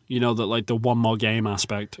 that like the one more game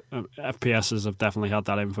aspect, FPSs have definitely had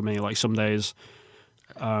that in for me. Like some days,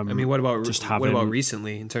 I mean, what about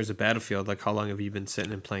recently in terms of Battlefield? Like, how long have you been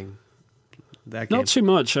sitting and playing that game? Not too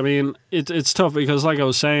much. I mean, it's tough because, like I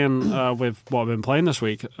was saying, with what I've been playing this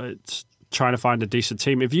week, it's trying to find a decent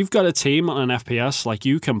team. If you've got a team on an FPS, like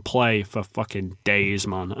you can play for fucking days,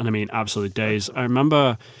 man. And I mean, absolute days. I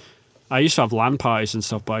remember. I used to have LAN parties and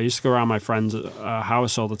stuff, but I used to go around my friend's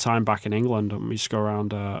house all the time back in England, and we used to go around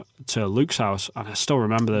to Luke's house, and I still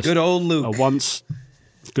remember this. Good old Luke.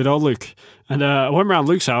 Good old Luke. And I went around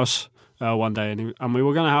Luke's house one day, and we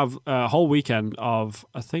were going to have a whole weekend of,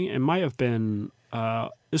 I think it might have been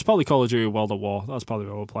It's probably Call of Duty World at War. That's probably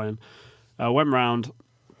what we're playing. Went round,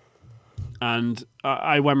 and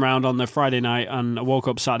I went round on the Friday night, and I woke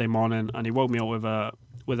up Saturday morning, and he woke me up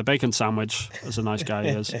with a bacon sandwich, as a nice guy he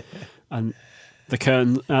is, and the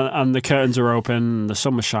curtains are open, and the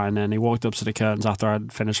sun was shining. He walked up to the curtains after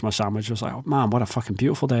I'd finished my sandwich. I was like, "Oh man, what a fucking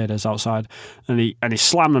beautiful day it is outside!" And he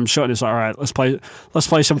slammed them shut, and he's like, "All right, let's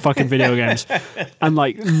play some fucking video games." And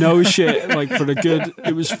like, no shit, like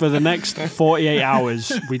it was for the next 48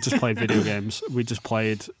 hours. We just played video games. We just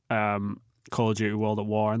played Call of Duty World at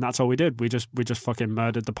War, and that's all we did. We just fucking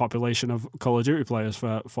murdered the population of Call of Duty players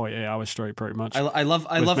for 48 hours straight, pretty much. I love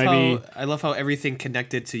how everything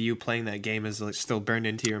connected to you playing that game is like still burned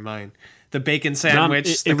into your mind. The bacon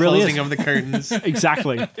sandwich, the really closing of the curtains.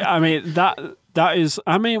 Exactly. I mean that is.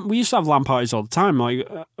 I mean, we used to have LAN parties all the time, like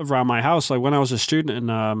around my house. Like when I was a student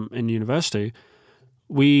in university,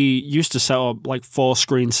 we used to set up like 4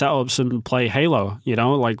 screen setups and play Halo, you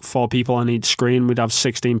know, like 4 people on each screen. We'd have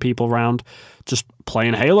 16 people around just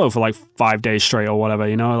playing Halo for like 5 days straight or whatever,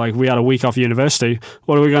 you know, like we had a week off university.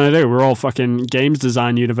 What are we going to do? We're all fucking games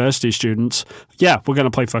design university students. Yeah, we're going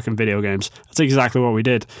to play fucking video games. That's exactly what we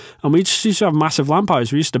did. And we just used to have massive LAN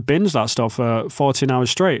parties. We used to binge that stuff for 14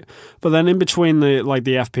 hours straight. But then in between the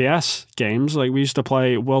FPS games, like we used to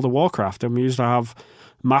play World of Warcraft, and we used to have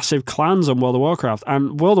massive clans on World of Warcraft.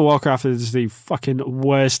 And World of Warcraft is the fucking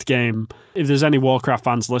worst game. If there's any Warcraft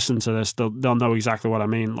fans listening to this, they'll know exactly what I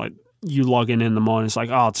mean. Like, you log in the morning, it's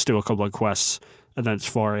like, oh, let's do a couple of quests, and then it's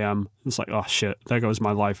 4 a.m. It's like, oh shit, there goes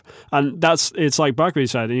my life. And it's like Bacbi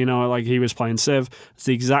said, you know, like he was playing Civ. It's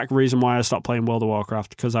the exact reason why I stopped playing World of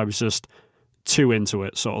Warcraft, because I was just too into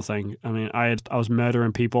it, sort of thing. I mean, I was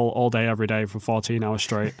murdering people all day, every day for 14 hours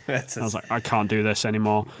straight. I was like, I can't do this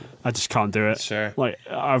anymore. I just can't do it. Sure. Like,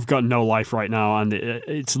 I've got no life right now, and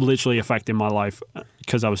it's literally affecting my life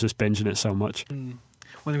because I was just binging it so much.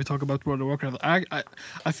 When we talk about World of Warcraft,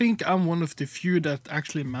 I think I'm one of the few that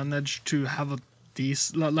actually managed to have I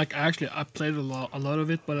played a lot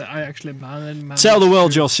of it, but I actually managed. Tell the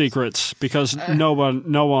world your secrets, because no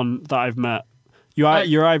one that I've met.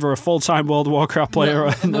 You're either a full-time World of Warcraft player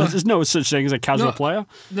or there's no such thing as a casual player.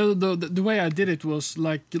 The way I did it was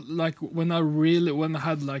like when I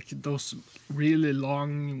had like those really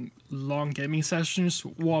long gaming sessions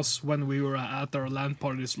was when we were at our LAN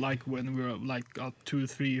parties, like when we were like 2,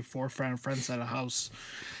 3, 4 friends at a house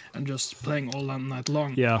and just playing all night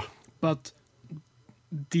long. Yeah. But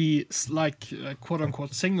the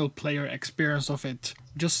quote-unquote single player experience of it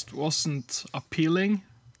just wasn't appealing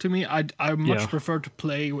to me. I much prefer to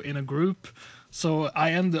play in a group, so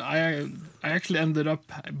I actually ended up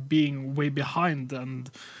being way behind, and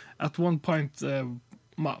at one point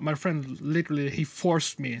my friend literally he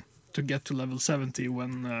forced me to get to level 70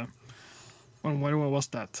 when was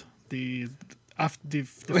that? After the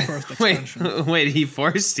first expansion. Wait, he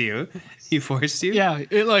forced you? He forced you? Yeah,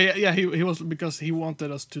 he was, because he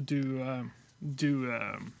wanted us to do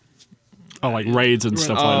like raids and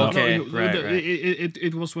stuff like that. Okay, right.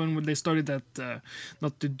 It was when they started that,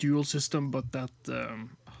 not the dual system, but that,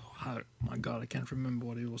 my God, I can't remember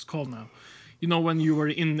what it was called now. You know, when you were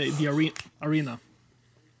in the arena,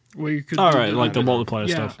 where you could... All right, like the multiplayer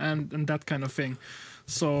stuff. Yeah, and that kind of thing.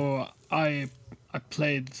 So I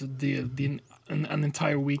played an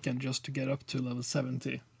entire weekend just to get up to level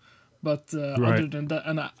 70. But other than that,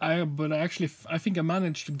 and I think I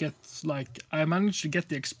managed to get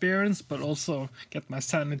the experience, but also get my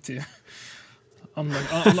sanity.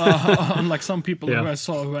 Unlike some people who I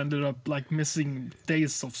saw who ended up like missing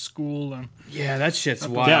days of school and that shit's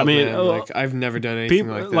wild. Yeah, I mean, man. Like I've never done anything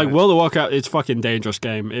like that. Like World of Warcraft, it's a fucking dangerous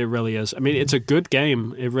game. It really is. I mean, it's a good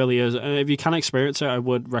game. It really is. And if you can experience it, I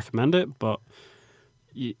would recommend it. But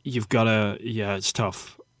you've got to. Yeah, it's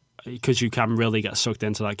tough. Because you can really get sucked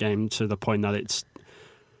into that game to the point that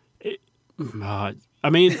I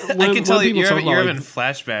mean, I can tell you're having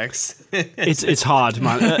flashbacks. it's hard,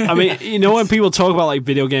 man. I mean, you know, when people talk about like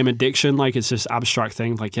video game addiction, like it's this abstract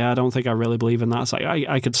thing. Like, I don't think I really believe in that. It's like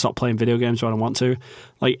I could stop playing video games when I want to.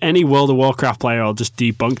 Like any World of Warcraft player, I'll just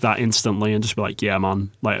debunk that instantly and just be like, yeah, man,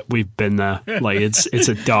 like we've been there. Like it's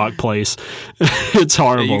a dark place. It's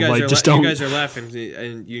horrible. Like you guys are laughing,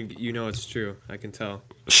 and you know it's true. I can tell.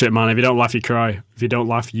 Shit, man. If you don't laugh, you cry. If you don't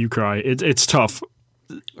laugh, you cry. It's tough.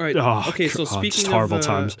 All right. Okay. So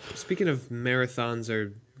speaking of marathons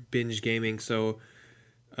or binge gaming, so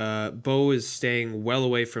Bo is staying well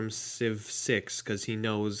away from Civ 6 because he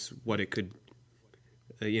knows what it could,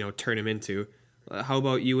 turn him into. How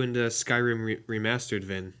about you and Skyrim remastered,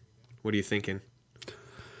 Vin? What are you thinking?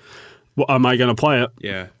 Well, am I gonna play it?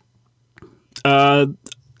 Yeah.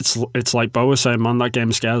 It's like Bo was saying, man. That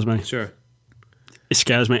game scares me. Sure. It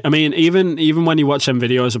scares me. I mean, even when you watch some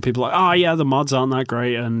videos of people like, oh yeah, the mods aren't that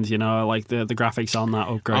great, and you know, like the graphics aren't that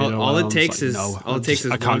upgraded. All it takes is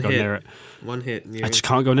I can't go near it. One hit. I just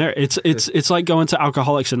can't go near it. It's like going to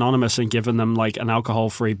Alcoholics Anonymous and giving them like an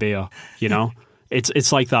alcohol-free beer. You know,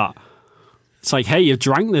 it's like that. It's like, hey, you've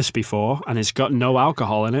drank this before and it's got no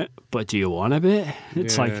alcohol in it, but do you want a bit?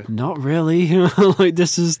 It's like, not really. Like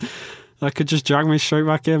that could just drag me straight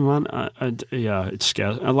back in, man. Yeah, it's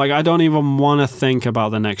scary. Like, I don't even want to think about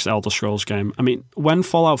the next Elder Scrolls game. I mean, when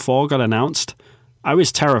Fallout 4 got announced, I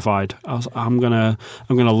was terrified. I'm gonna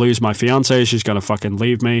lose my fiance. She's gonna fucking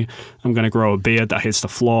leave me. I'm gonna grow a beard that hits the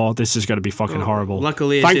floor. This is gonna be fucking horrible.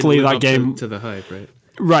 Luckily, thankfully, it didn't live that game up to the hype, right?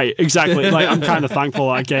 Right, exactly. Like, I'm kind of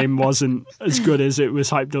thankful that game wasn't as good as it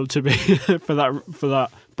was hyped up to be for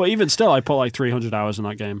that. But even still, I put like 300 hours in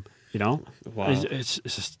that game. You know, wow,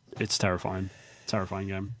 it's terrifying. Terrifying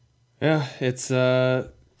game. Yeah,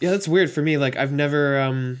 that's weird for me. Like, I've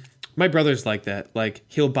never. My brother's like that. Like,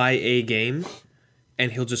 he'll buy a game,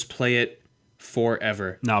 and he'll just play it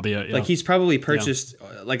forever. That'll be it. Yeah. Like, he's probably purchased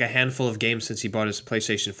like a handful of games since he bought his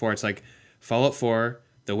PlayStation 4. It's like Fallout 4,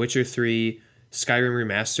 The Witcher 3. Skyrim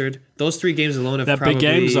Remastered. Those 3 games alone have They're big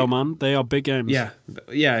games, though, man. They are big games. Yeah.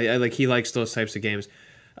 Like, he likes those types of games.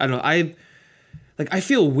 I don't know. I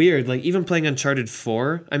feel weird. Like, even playing Uncharted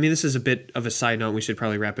 4. I mean, this is a bit of a side note. We should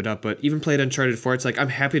probably wrap it up. But even played Uncharted 4. It's like, I'm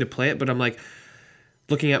happy to play it, but I'm like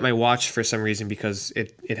looking at my watch for some reason because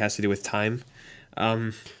it has to do with time.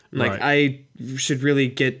 Right. I should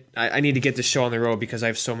really I need to get this show on the road because I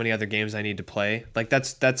have so many other games I need to play. Like,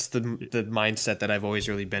 that's the mindset that I've always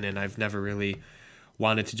really been in. I've never really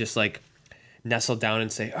wanted to just like nestle down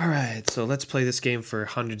and say, all right, so let's play this game for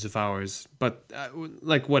hundreds of hours. But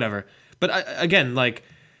like, whatever. But again, like,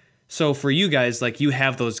 so for you guys, like, you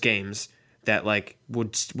have those games that like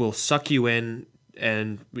will suck you in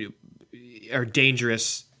and are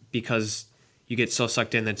dangerous because you get so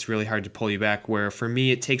sucked in that it's really hard to pull you back. Where for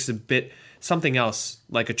me, it takes something else,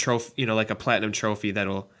 like a trophy, you know, like a platinum trophy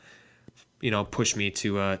that'll, you know, push me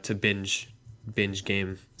to binge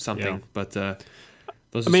game something. Yeah. But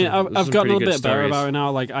those. I mean, I've gotten a little bit better about it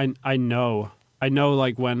now. Like, I know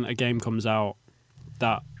like when a game comes out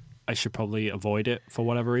that I should probably avoid it for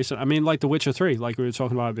whatever reason. I mean, like The Witcher 3, like we were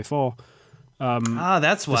talking about it before.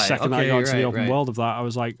 That's why. The second I got into the open world of that, I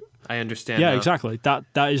was like, I understand. Yeah, now. Exactly. That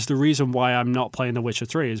is the reason why I'm not playing The Witcher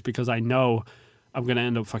 3 is because I know I'm going to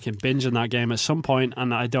end up fucking binging that game at some point,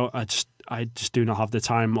 and I just do not have the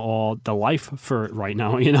time or the life for it right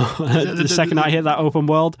now. You know, the second I hit that open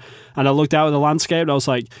world and I looked out at the landscape, I was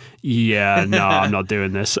like, yeah, no, I'm not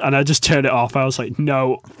doing this, and I just turned it off. I was like,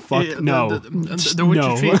 no, fuck, no, the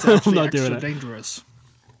Witcher 3 is actually not doing it. Dangerous.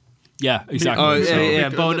 Yeah, exactly. Oh, yeah.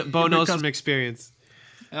 Bo knows from experience.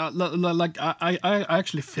 Like I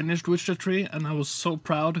actually finished Witcher 3 and I was so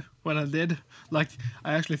proud when I did. Like,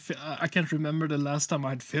 I can't remember the last time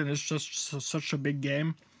I'd finished such a big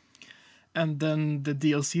game. And then the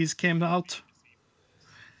DLCs came out.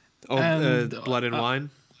 Blood and Wine.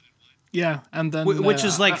 Yeah, and then which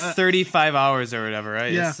is like 35 hours or whatever,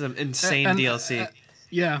 right? Yeah, it's some insane DLC.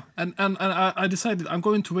 Yeah, and I decided I'm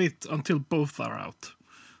going to wait until both are out.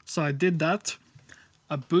 So I did that.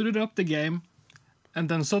 I booted up the game. And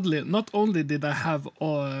then suddenly, not only did I have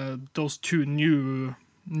those 2 new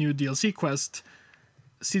DLC quests,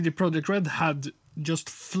 CD Projekt Red had just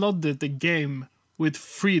flooded the game with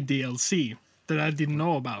free DLC that I didn't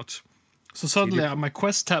know about. So suddenly my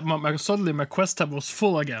quest tab was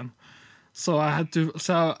full again. So I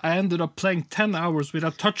ended up playing 10 hours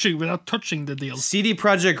without touching the DLC. CD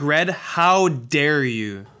Projekt Red, how dare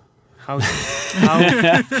you? How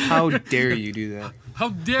dare you do that? How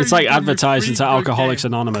dare it's like advertising to Alcoholics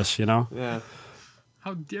Anonymous, you know? Yeah.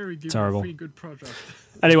 How dare you give Terrible. me a free good project?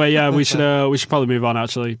 Anyway, yeah, we should probably move on.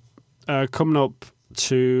 Actually, coming up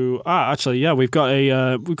to we've got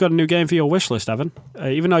a new game for your wish list, Evan.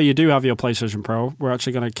 Even though you do have your PlayStation Pro, we're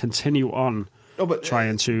actually going to continue on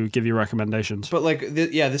trying to give you recommendations. But like,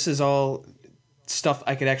 this is all stuff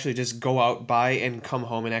I could actually just go out, buy, and come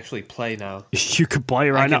home and actually play now. You could play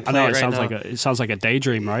right now. I know it sounds like a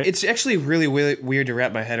daydream, right? It's actually really weird to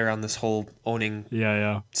wrap my head around this whole owning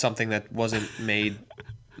something that wasn't made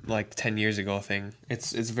like 10 years ago thing.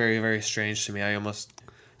 It's very, very strange to me. I almost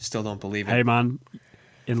still don't believe it. Hey man,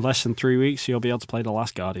 in less than 3 weeks you'll be able to play The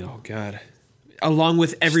Last Guardian. Oh god. Along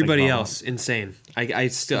with everybody else. Insane.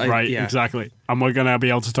 Exactly. And we're going to be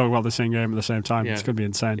able to talk about the same game at the same time. Yeah. It's going to be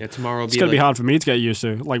insane. Yeah, tomorrow it's going to be hard for me to get used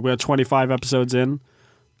to. Like, we're 25 episodes in,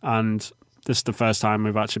 and this is the first time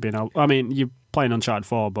we've actually been able... I mean, you're playing Uncharted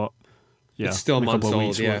 4, but... Yeah, it's still months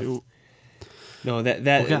old, yeah. No,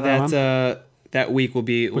 That week will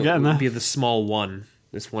be getting the small one.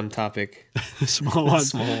 This one topic. Small one.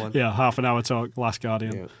 Small one. Yeah, half an hour talk, Last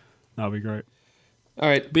Guardian. Yeah. That'll be great. All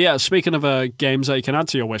right. But yeah, speaking of games that you can add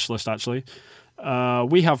to your wish list, actually,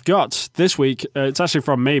 we have got this week, it's actually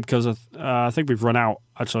from me because I think we've run out,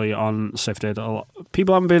 actually, on SIFTD.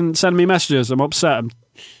 People haven't been sending me messages. I'm upset.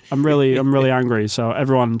 I'm really angry. So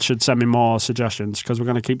everyone should send me more suggestions because we're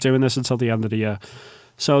going to keep doing this until the end of the year.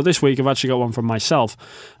 So this week, I've actually got one from myself.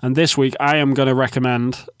 And this week, I am going to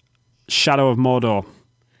recommend Shadow of Mordor.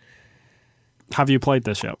 Have you played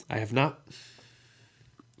this yet? I have not.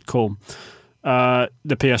 Cool. The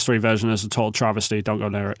PS3 version is a total travesty. Don't go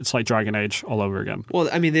near it. It's like Dragon Age all over again. Well,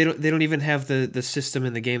 I mean, they don't even have the system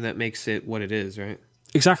in the game that makes it what it is, right?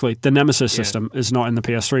 Exactly. The Nemesis system is not in the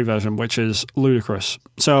PS3 version, which is ludicrous.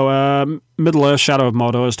 So, Middle-earth: Shadow of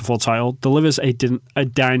Mordor is the full title, delivers a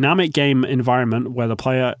dynamic game environment where the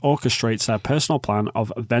player orchestrates their personal plan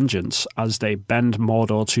of vengeance as they bend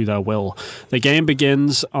Mordor to their will. The game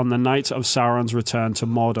begins on the night of Sauron's return to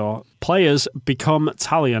Mordor. Players become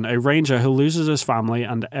Talion, a ranger who loses his family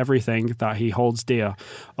and everything that he holds dear,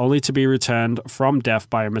 only to be returned from death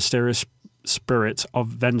by a mysterious spirit of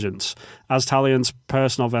vengeance. As Talion's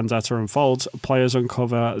personal vendetta unfolds, players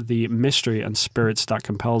uncover the mystery and spirits that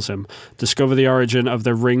compels him, discover the origin of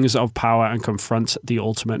the Rings of Power, and confront the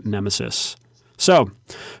ultimate nemesis. So,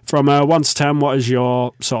 from 1 to 10, what is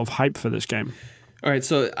your sort of hype for this game? All right,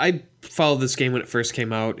 so I followed this game when it first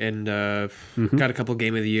came out and got a couple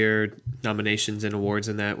Game of the Year nominations and awards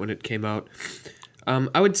in that when it came out.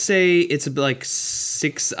 I would say it's like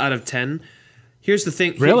 6 out of 10. Here's the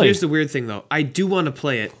thing. Really? Here's the weird thing, though. I do want to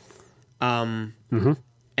play it.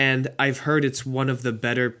 And I've heard it's one of the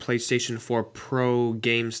better PlayStation 4 Pro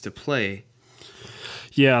games to play.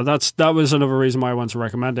 Yeah, that was another reason why I wanted to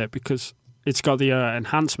recommend it, because it's got the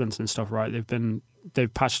enhancements and stuff, right?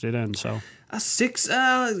 They've patched it in, so a 6.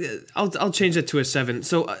 I'll change that to a 7.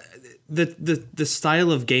 So the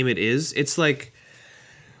style of game it's like,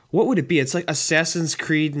 what would it be? It's like Assassin's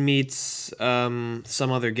Creed meets some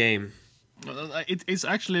other game. It's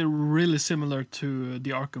actually really similar to the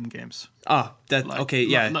Arkham games. Okay,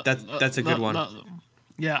 yeah, that's a good one.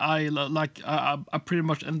 Yeah, I pretty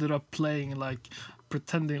much ended up playing like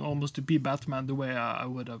pretending almost to be Batman the way I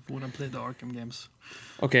would have when I played the Arkham games.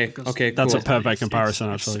 Okay, that's cool. a perfect comparison.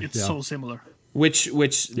 Actually, it's so similar. Which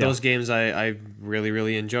those games I really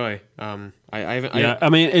really enjoy. I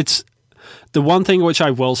mean, it's the one thing which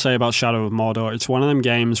I will say about Shadow of Mordor. It's one of them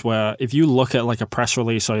games where if you look at like a press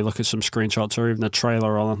release or you look at some screenshots or even a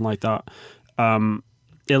trailer or anything like that,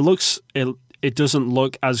 it doesn't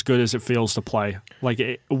look as good as it feels to play.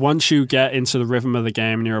 Like once you get into the rhythm of the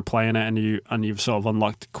game and you're playing it and you've sort of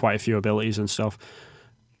unlocked quite a few abilities and stuff,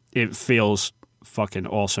 it feels fucking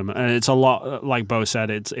awesome. And it's a lot, like Bo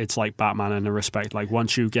said, it's like Batman in a respect. Like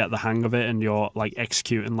once you get the hang of it and you're like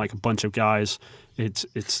executing like a bunch of guys, it's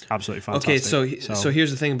absolutely fantastic. Okay, so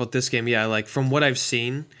here's the thing about this game. Yeah, like from what I've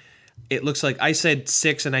seen, it looks like I said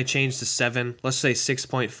 6 and I changed to 7. Let's say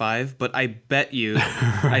 6.5. But I bet you,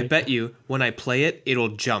 when I play it, it'll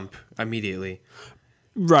jump immediately.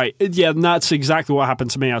 Right. Yeah, and that's exactly what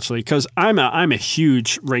happened to me actually. Because I'm a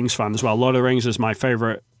huge Rings fan as well. Lord of the Rings is my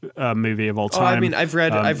favorite movie of all time. Oh, I mean, I've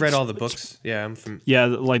read all the books. Yeah,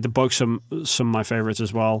 like the books are some of my favorites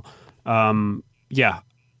as well. Yeah.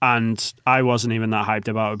 And I wasn't even that hyped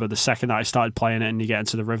about it, but the second that I started playing it and you get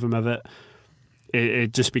into the rhythm of it,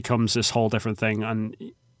 it just becomes this whole different thing, and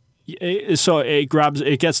it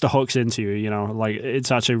gets the hooks into you. You know, like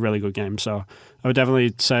it's actually a really good game. So I would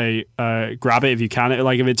definitely say grab it if you can.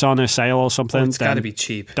 Like if it's on a sale or something, it's got to be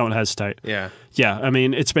cheap. Don't hesitate. Yeah. I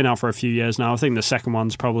mean, it's been out for a few years now. I think the second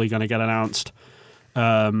one's probably going to get announced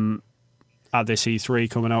at this E3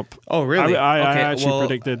 coming up. Oh, really? I actually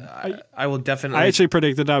predicted. I will definitely. I actually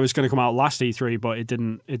predicted that it was going to come out last E3, but it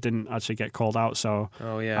didn't actually get called out. So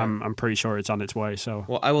I'm pretty sure it's on its way.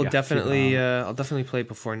 So I will definitely. I'll definitely play it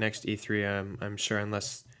before next E3. I'm sure,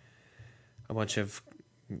 unless a bunch of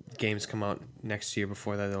games come out next year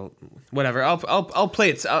before that. Whatever. I'll play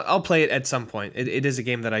it. I'll play it at some point. It is a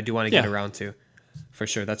game that I do want to get around to, for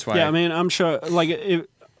sure. That's why. Yeah, I mean, I'm sure. Like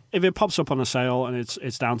if it pops up on a sale and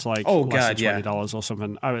it's down to like less than $20 or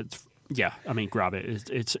something, I would. Yeah, I mean, grab it.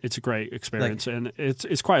 It's a great experience, and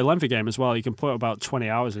it's quite a lengthy game as well. You can put about 20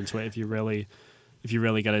 hours into it if you really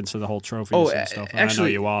get into the whole trophies and stuff. And actually, I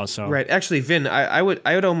know you are. So right, actually, Vin, I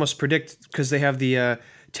would almost predict, because they have the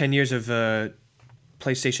 10 years of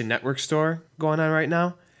PlayStation Network store going on right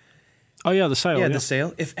now. Oh yeah, the sale. Yeah, the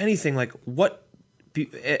sale. If anything, like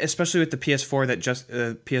especially with the PS4 that just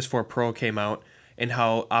PS4 Pro came out, and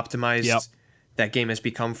how optimized that game has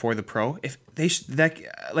become for the Pro, if they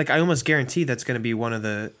I almost guarantee that's going to be one of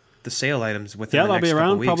the sale items within the next that'll be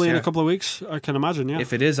around weeks, probably in a couple of weeks. I can imagine. Yeah,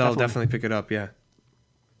 if it is, I'll definitely pick it up. Yeah.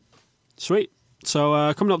 Sweet.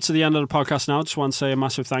 So coming up to the end of the podcast now, just want to say a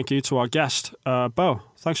massive thank you to our guest, Bo.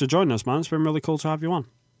 Thanks for joining us, man. It's been really cool to have you on.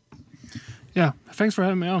 Yeah, thanks for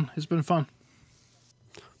having me on. It's been fun.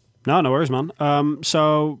 No worries, man.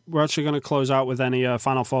 So we're actually going to close out with any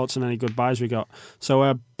final thoughts and any goodbyes we got.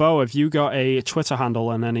 So, Bo, have you got a Twitter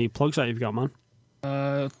handle and any plugs that you've got, man?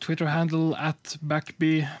 Twitter handle at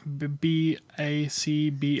Bacbi,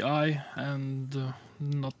 BACBI, and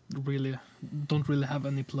don't really have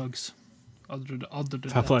any plugs other than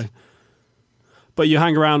Fair that. play. But you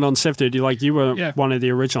hang around on SIFTD. You were one of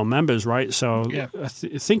the original members, right? So yeah. I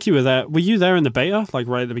think you were there. Were you there in the beta,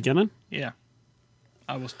 right at the beginning? Yeah,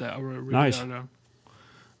 I was there. I was really nice. there.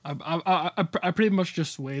 I pretty much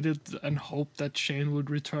just waited and hoped that Shane would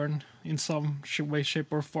return in some way,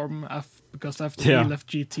 shape, or form. Because after he left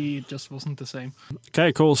GT, it just wasn't the same.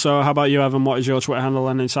 Okay, cool. So how about you, Evan? What is your Twitter handle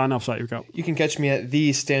and any sign-offs that you've got? You can catch me at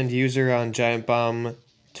 @TheStandUser on Giant Bomb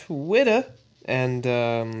Twitter and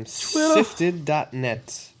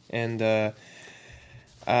sifted.net. And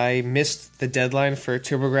I missed the deadline for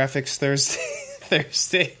TurboGrafx Thursdays.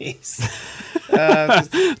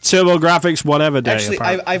 TurboGrafx whatever day. Actually,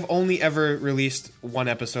 I've only ever released one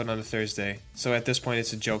episode on a Thursday, so at this point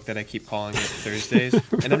it's a joke that I keep calling it Thursdays,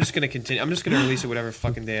 and I'm just gonna continue. I'm just gonna release it whatever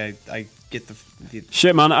fucking day I get the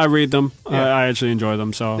shit, man. I read them. Yeah. I actually enjoy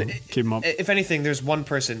them, so keep them up. If anything, there's one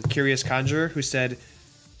person, Curious Conjurer, who said,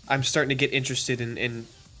 "I'm starting to get interested in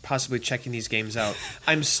possibly checking these games out.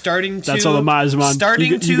 I'm starting to." That's all that matters, man.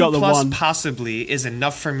 Starting you got to the plus one. possibly is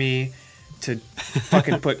enough for me to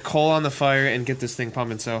fucking put coal on the fire and get this thing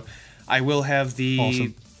pumping. So I will have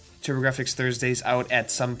the TurboGrafx Thursdays out at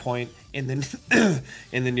some point in the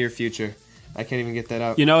in the near future. I can't even get that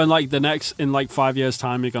out. You know, in 5 years'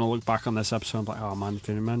 time, you're gonna look back on this episode and be like, oh man,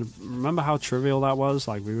 can you remember how trivial that was?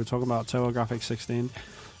 We were talking about TurboGrafx 16,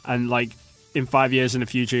 and in 5 years in the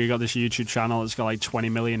future, you got this YouTube channel that's got 20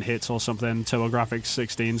 million hits or something. TurboGrafx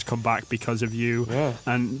 16's come back because of you,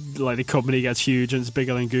 and the company gets huge and it's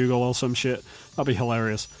bigger than Google or some shit. That'd be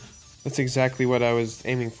hilarious. That's exactly what I was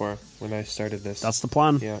aiming for when I started this. That's the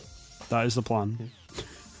plan. Yeah, that is the plan.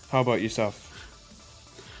 How about yourself?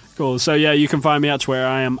 Cool. So yeah, you can find me at Twitter.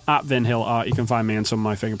 I am at VinHillArt. You can find me in some of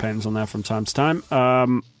my finger paintings on there from time to time.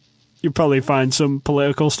 You'll probably find some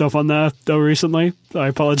political stuff on there, though, recently. I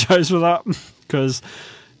apologize for that, because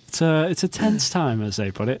it's a tense time, as they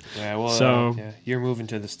put it. Yeah, well, you're moving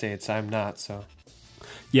to the States. I'm not, so...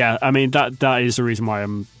 Yeah, I mean, that is the reason why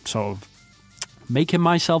I'm sort of making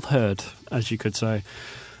myself heard, as you could say.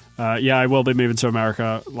 I will be moving to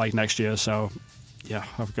America, next year, so... Yeah,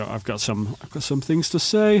 I've got some things to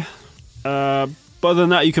say. But other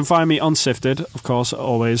than that, you can find me on SIFTD, of course,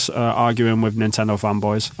 always arguing with Nintendo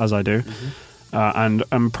fanboys, as I do. Mm-hmm. And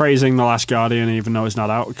I'm praising The Last Guardian, even though it's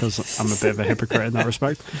not out, because I'm a bit of a hypocrite in that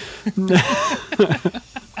respect.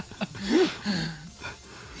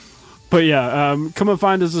 But yeah, come and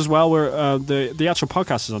find us as well. We're the actual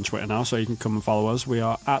podcast is on Twitter now, so you can come and follow us. We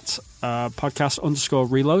are at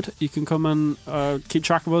podcast_reload. You can come and keep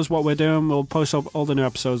track of us, what we're doing. We'll post up all the new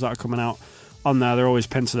episodes that are coming out on there. They're always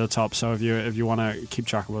pinned to the top, so if you want to keep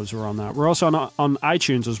track of us, we're on that. We're also on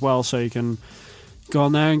iTunes as well, so you can go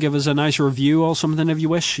on there and give us a nice review or something if you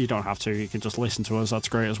wish. You don't have to. You can just listen to us. That's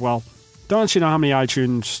great as well. Don't actually know how many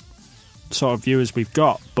iTunes sort of viewers we've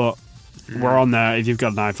got, but we're on there. If you've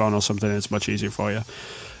got an iPhone or something, it's much easier for you.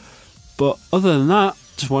 But other than that,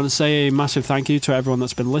 just want to say a massive thank you to everyone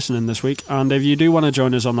that's been listening this week. And if you do want to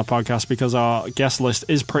join us on the podcast, because our guest list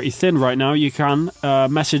is pretty thin right now, you can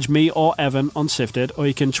message me or Evan on SIFTD, or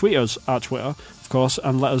you can tweet us at Twitter, of course,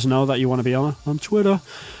 and let us know that you want to be on Twitter.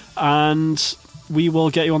 And we will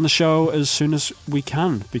get you on the show as soon as we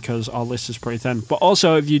can, because our list is pretty thin. But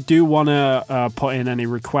also, if you do want to put in any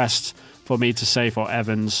requests for me to say for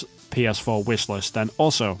Evan's PS4 wish list, then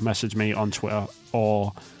also message me on Twitter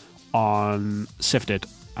or on SIFTD,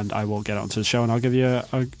 and I will get it onto the show, and I'll give you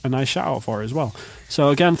a nice shout out for it as well.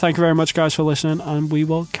 So again, thank you very much, guys, for listening, and we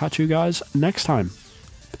will catch you guys next time.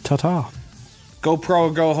 Ta-ta. Go pro,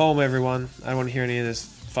 go home, everyone. I don't want to hear any of this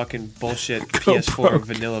fucking bullshit PS4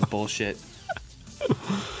 vanilla bullshit.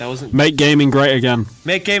 That wasn't... Make gaming great again.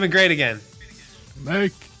 Make gaming great again.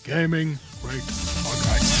 Make gaming great again.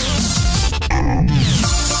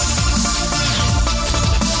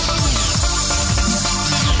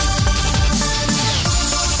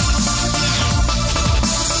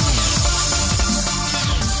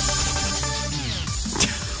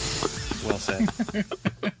 Well said.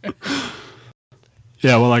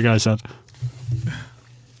 Yeah, well, like I said.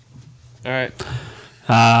 All right.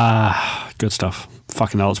 Good stuff.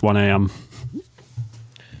 Fucking hell, it's 1 a.m.